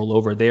not going to roll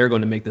over. They are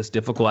going to make this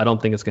difficult. I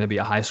don't think it's going to be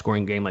a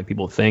high-scoring game like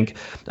people think.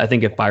 I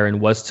think if Bayern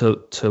was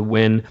to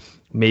win,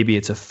 maybe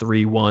it's a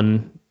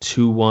 3-1,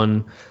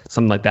 2-1,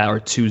 something like that, or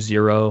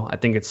 2-0. I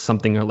think it's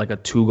something like a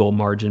 2-goal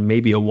margin,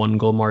 maybe a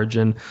 1-goal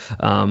margin.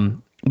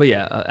 But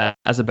yeah,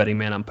 as a betting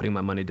man, I'm putting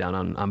my money down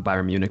on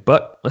Bayern Munich.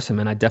 But listen,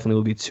 man, I definitely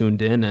will be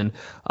tuned in, and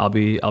I'll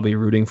be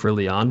rooting for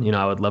Lyon.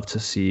 I would love to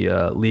see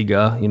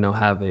Liga,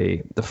 have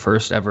the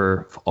first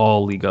ever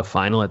all Liga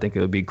final. I think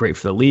it would be great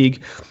for the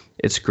league.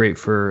 It's great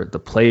for the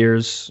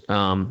players,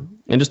 and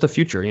just the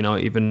future.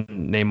 Even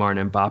Neymar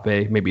and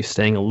Mbappe maybe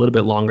staying a little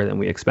bit longer than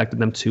we expected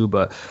them to,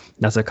 but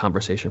that's a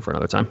conversation for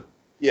another time.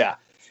 Yeah,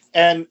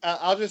 and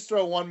I'll just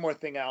throw one more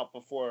thing out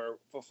before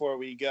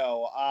we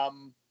go.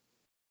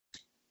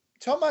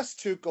 Thomas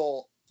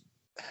Tuchel,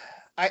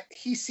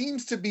 he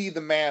seems to be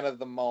the man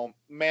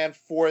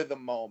for the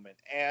moment.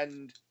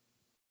 And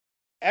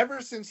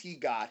ever since he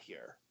got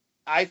here,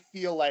 I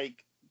feel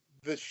like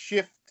the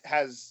shift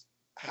has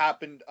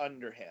happened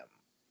under him.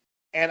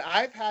 And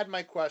I've had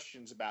my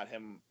questions about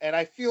him. And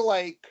I feel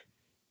like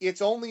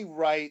it's only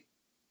right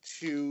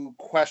to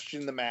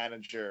question the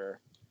manager,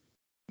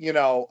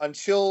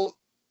 until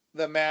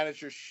the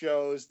manager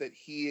shows that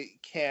he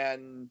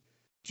can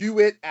do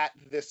it at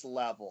this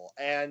level.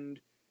 And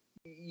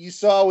you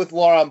saw with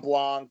Laurent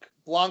Blanc.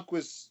 Blanc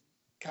was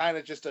kind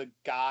of just a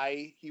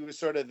guy. He was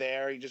sort of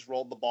there. He just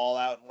rolled the ball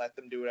out and let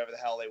them do whatever the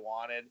hell they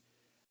wanted.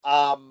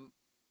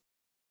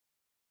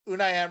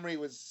 Unai Emery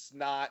was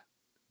not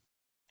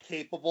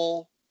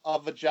capable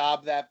of a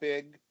job that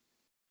big.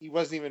 He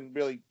wasn't even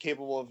really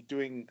capable of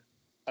doing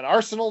an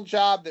Arsenal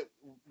job that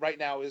right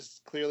now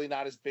is clearly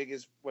not as big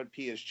as what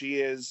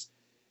PSG is.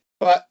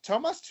 But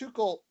Thomas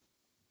Tuchel,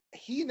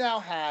 he now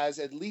has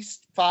at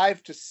least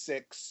 5 to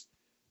 6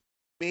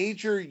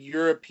 major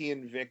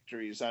European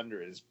victories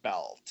under his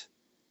belt.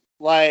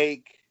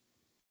 Like,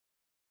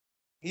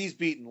 he's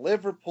beaten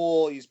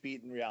Liverpool, he's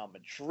beaten Real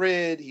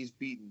Madrid, he's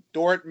beaten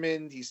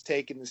Dortmund, he's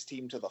taken this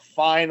team to the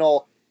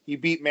final. He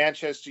beat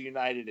Manchester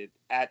United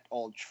at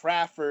Old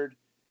Trafford.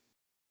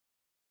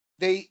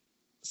 They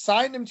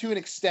signed him to an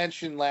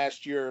extension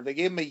last year. They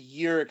gave him a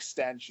year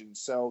extension.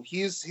 So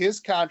his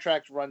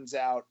contract runs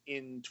out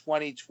in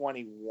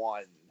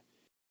 2021.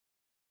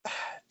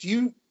 Do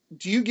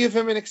you give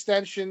him an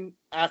extension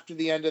after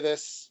the end of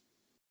this?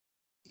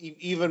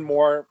 Even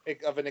more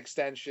of an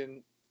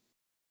extension?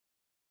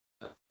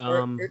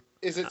 Or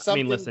is it something? I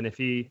mean, listen, if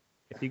he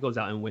goes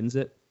out and wins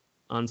it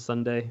on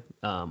Sunday,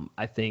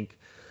 I think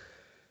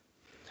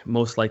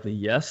most likely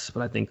yes,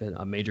 but I think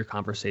a major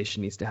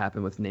conversation needs to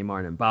happen with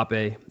Neymar and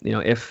Mbappe.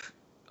 If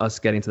us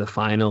getting to the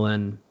final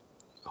and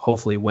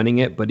hopefully winning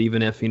it, but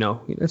even if,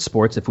 it's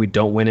sports, if we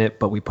don't win it,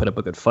 but we put up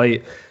a good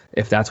fight,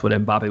 if that's what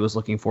Mbappe was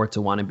looking for,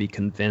 to want to be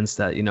convinced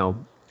that,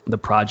 the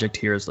project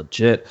here is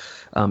legit.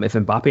 If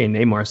Mbappe and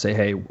Neymar say,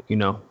 hey,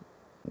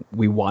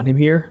 we want him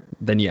here,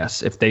 then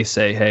yes. If they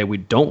say, hey, we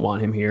don't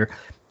want him here,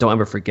 don't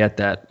ever forget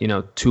that,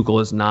 Tuchel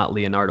is not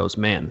Leonardo's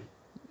man.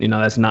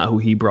 That's not who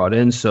he brought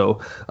in. So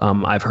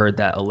I've heard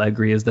that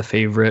Allegri is the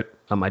favorite.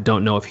 I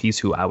don't know if he's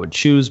who I would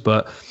choose,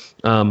 but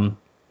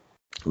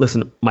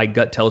listen, my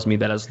gut tells me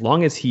that as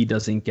long as he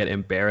doesn't get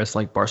embarrassed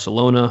like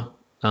Barcelona,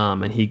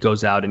 and he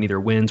goes out and either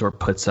wins or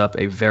puts up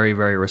a very,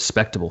 very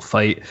respectable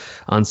fight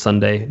on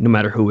Sunday, no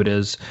matter who it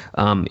is,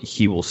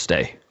 he will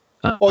stay.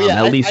 At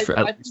least for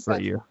a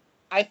year.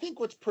 I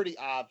think what's pretty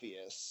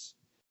obvious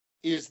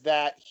is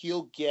that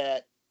he'll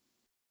get,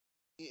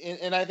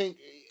 and I think,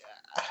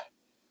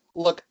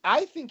 look,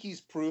 I think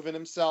he's proven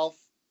himself.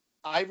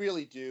 I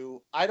really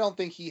do. I don't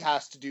think he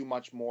has to do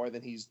much more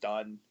than he's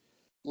done.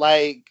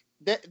 Like,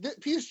 the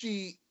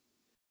PSG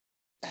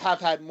have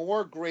had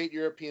more great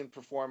European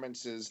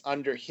performances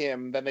under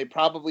him than they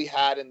probably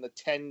had in the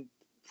 10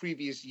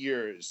 previous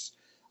years.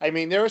 I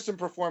mean, there were some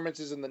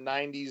performances in the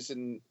 90s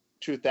and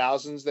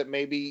 2000s that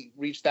maybe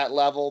reached that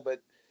level,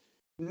 but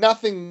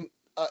nothing,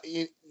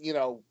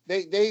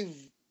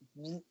 they've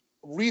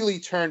really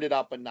turned it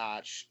up a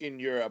notch in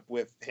Europe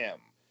with him.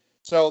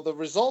 So the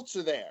results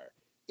are there.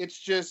 It's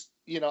just,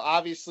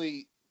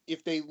 obviously,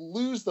 if they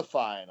lose the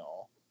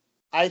final,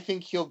 I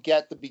think he'll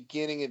get the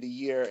beginning of the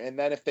year, and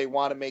then if they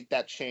want to make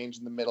that change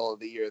in the middle of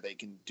the year, they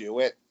can do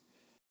it.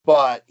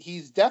 But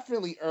he's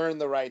definitely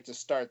earned the right to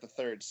start the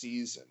third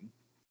season.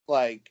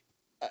 Like,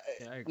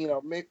 maybe,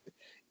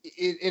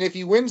 and if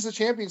he wins the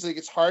Champions League,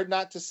 it's hard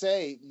not to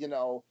say,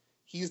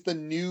 he's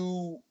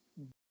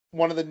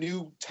one of the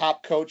new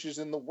top coaches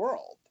in the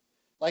world.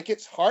 Like,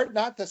 it's hard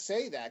not to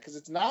say that, because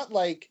it's not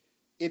like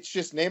it's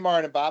just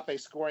Neymar and Mbappe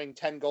scoring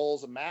 10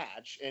 goals a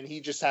match, and he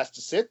just has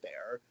to sit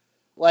there.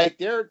 Like,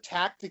 they're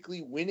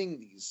tactically winning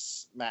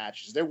these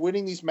matches. They're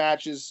winning these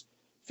matches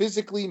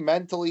physically,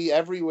 mentally,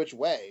 every which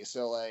way.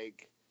 So,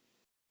 like,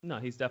 No,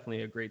 he's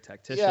definitely a great Yeah,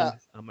 tactician.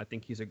 I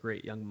think he's a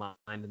great young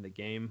mind in the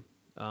game.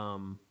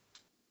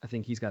 I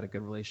think he's got a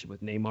good relationship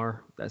with Neymar.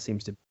 That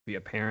seems to be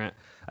apparent.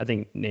 I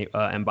think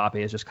Mbappe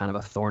is just kind of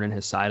a thorn in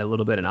his side a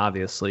little bit, and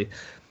obviously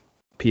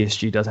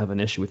PSG does have an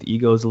issue with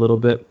egos a little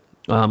bit,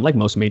 like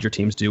most major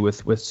teams do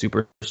with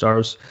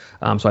superstars.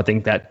 So I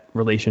think that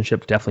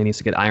relationship definitely needs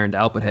to get ironed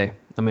out. But hey,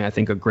 I mean, I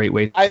think a great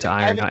way to I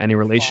iron think out any it's fine.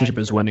 relationship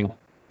is winning.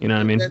 You know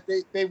what I mean?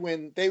 They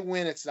win. They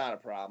win. It's not a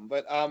problem.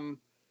 But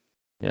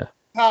Yeah.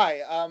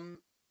 hi.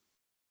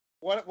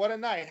 What a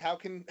night. How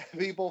can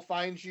people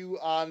find you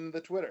on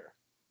the Twitter?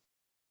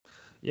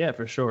 Yeah,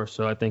 for sure.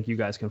 So I think you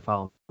guys can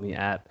follow me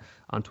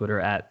on Twitter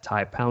at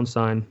Ty Pound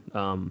Sign.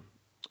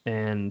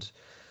 And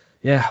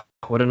yeah,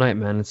 what a night,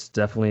 man. It's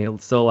definitely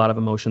still a lot of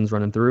emotions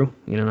running through.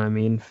 You know what I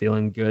mean?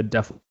 Feeling good.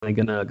 Definitely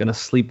gonna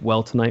sleep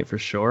well tonight for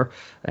sure,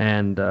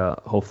 and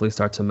hopefully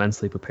start to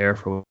mentally prepare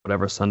for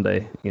whatever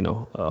Sunday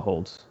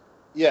holds.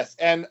 Yes,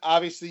 and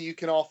obviously you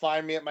can all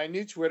find me at my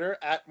new Twitter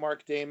at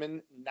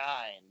MarkDamon9.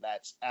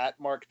 That's at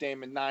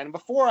MarkDamon9.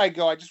 Before I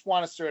go, I just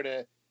want to sort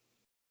of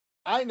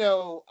I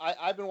know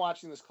I've been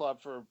watching this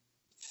club for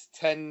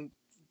 10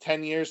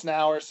 years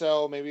now or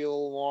so, maybe a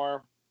little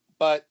more,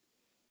 but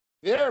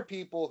there are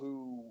people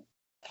who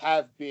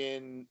have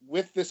been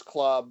with this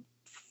club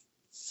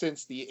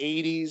since the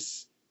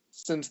 80s,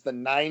 since the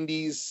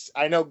 90s.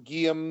 I know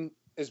Guillaume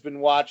has been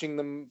watching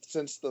them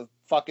since the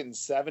fucking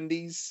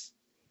 70s.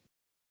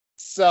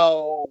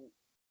 So,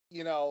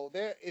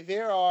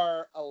 there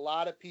are a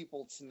lot of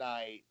people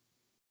tonight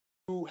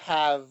who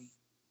have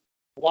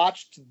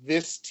watched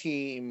this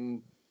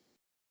team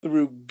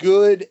through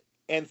good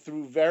and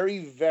through very,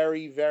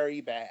 very,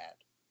 very bad.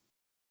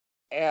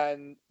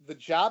 And the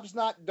job's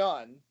not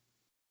done.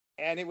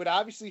 And it would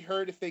obviously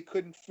hurt if they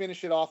couldn't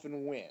finish it off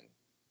and win.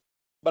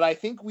 But I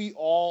think we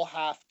all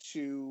have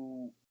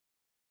to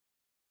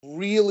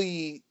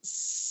really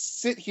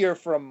sit here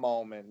for a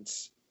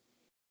moment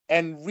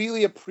and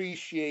really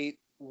appreciate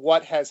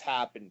what has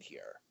happened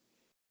here.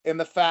 And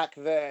the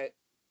fact that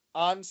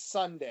on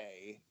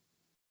Sunday,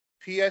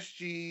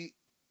 PSG,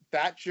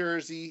 that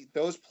jersey,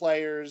 those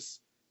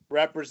players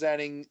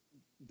representing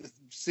the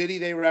city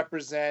they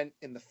represent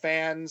and the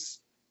fans,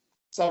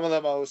 some of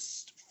the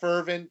most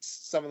fervent,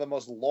 some of the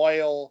most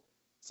loyal,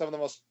 some of the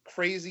most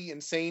crazy,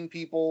 insane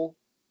people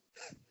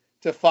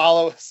to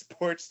follow a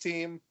sports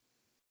team,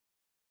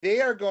 they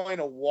are going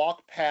to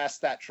walk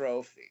past that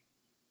trophy.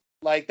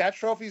 Like, that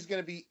trophy is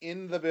going to be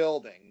in the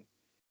building.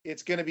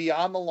 It's going to be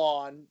on the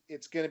lawn.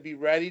 It's going to be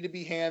ready to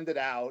be handed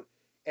out.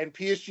 And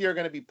PSG are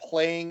going to be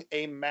playing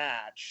a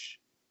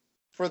match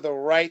for the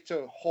right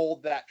to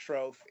hold that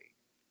trophy.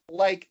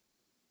 Like,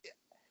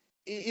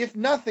 if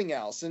nothing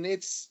else, and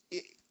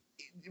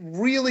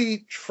really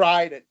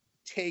try to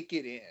take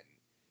it in,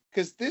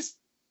 because this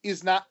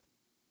is not,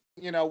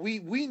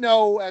 we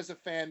know as a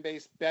fan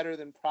base better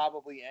than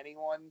probably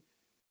anyone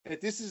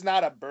that this is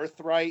not a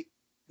birthright.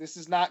 This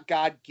is not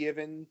God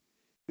given.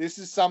 This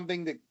is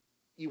something that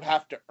you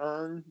have to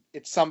earn.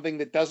 It's something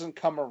that doesn't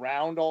come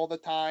around all the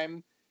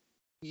time.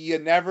 You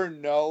never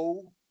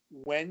know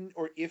when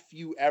or if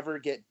you ever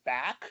get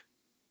back.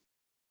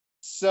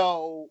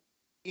 So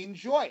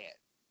enjoy it.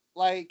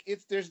 Like,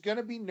 there's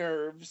gonna be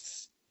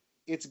nerves.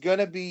 It's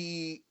gonna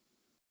be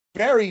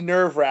very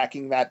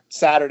nerve-wracking that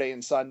Saturday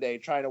and Sunday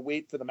trying to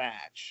wait for the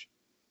match.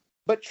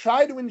 But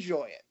try to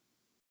enjoy it.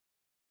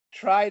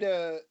 Try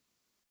to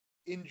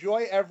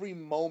enjoy every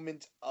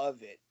moment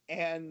of it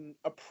and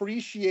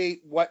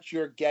appreciate what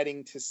you're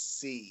getting to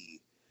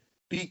see,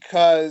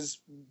 because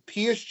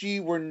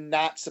PSG were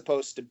not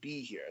supposed to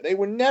be here. They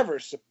were never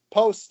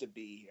supposed to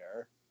be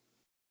here,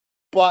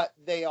 but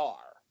they are.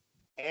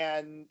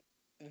 And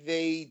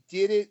they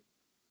did it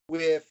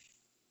with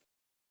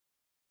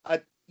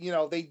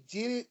they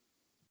did it,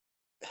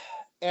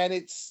 and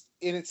it's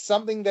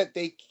something that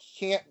they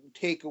can't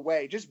take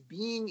away. Just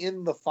being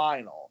in the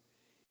final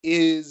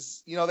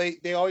is,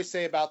 they always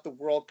say about the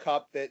World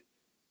Cup that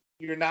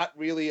you're not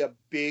really a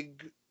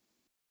big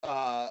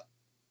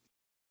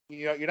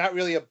you're not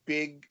really a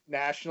big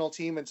national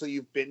team until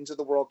you've been to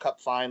the World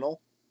Cup final.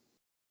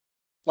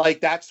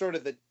 Like, that's sort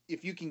of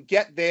if you can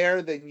get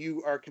there, then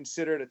you are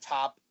considered a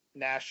top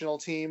national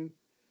team.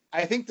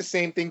 I think the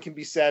same thing can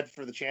be said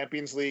for the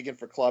Champions League and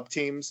for club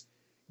teams.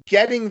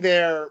 Getting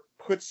there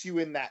puts you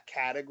in that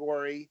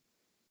category.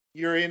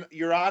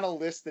 You're on a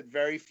list that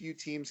very few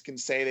teams can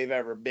say they've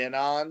ever been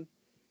on.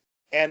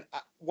 And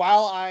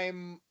while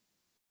I'm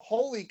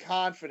wholly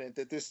confident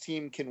that this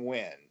team can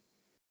win,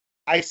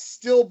 I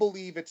still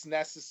believe it's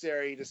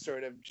necessary to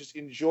sort of just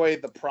enjoy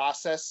the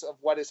process of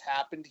what has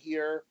happened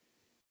here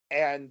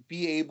and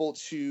be able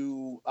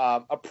to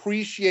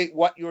appreciate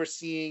what you're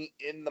seeing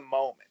in the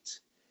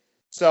moment.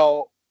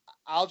 So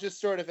I'll just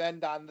sort of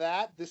end on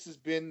that. This has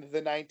been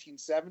the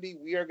 1970.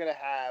 We are going to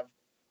have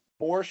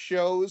more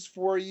shows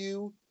for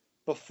you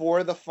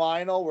before the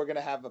final. We're going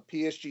to have a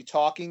PSG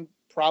Talking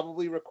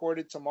probably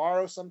recorded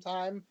tomorrow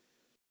sometime.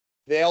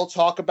 They'll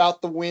talk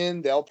about the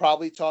win. They'll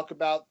probably talk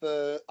about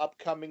the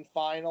upcoming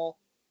final.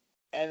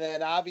 And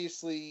then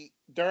obviously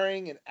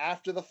during and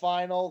after the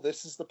final,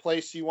 this is the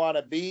place you want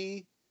to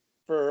be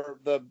for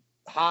the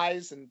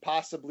highs and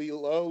possibly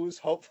lows,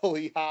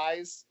 hopefully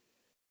highs.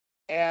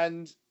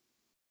 And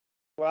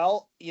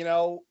well,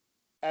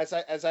 as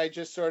I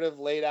just sort of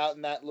laid out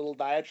in that little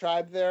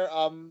diatribe there,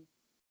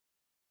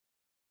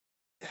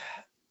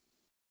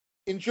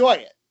 enjoy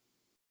it,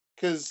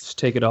 because Just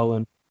take it all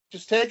in.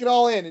 just take it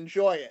all in,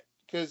 enjoy it,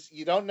 because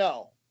you don't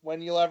know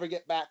when you'll ever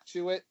get back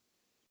to it,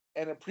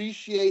 and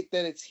appreciate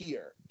that it's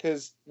here,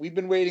 because we've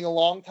been waiting a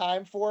long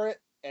time for it,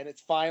 and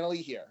it's finally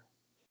here.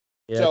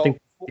 Yeah, So, I think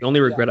the only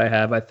regret I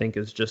have, I think,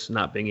 is just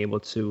not being able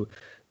to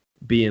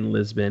be in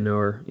Lisbon,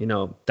 or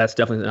that's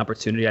definitely an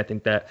opportunity. I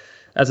think that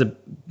as a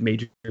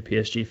major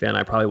PSG fan,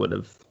 I probably would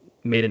have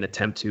made an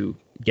attempt to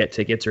get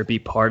tickets or be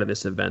part of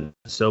this event.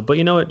 So, but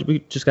you know what? We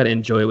just got to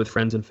enjoy it with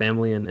friends and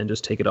family and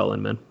just take it all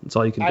in, man. That's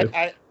all you can do.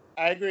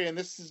 I agree, and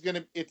this is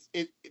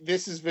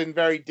this has been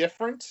very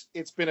different.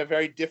 It's been a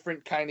very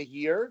different kind of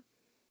year.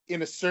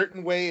 In a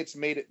certain way, it's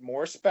made it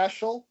more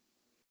special,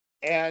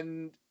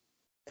 and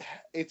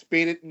it's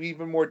made it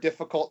even more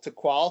difficult to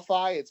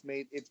qualify. It's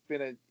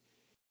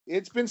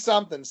been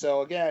something.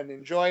 So again,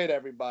 enjoy it,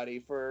 everybody.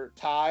 For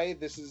Ty,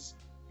 this is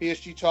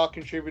PSG Talk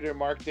contributor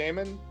Mark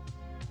Damon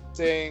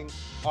saying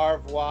au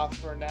revoir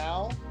for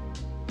now,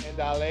 and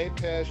allez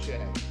PSG.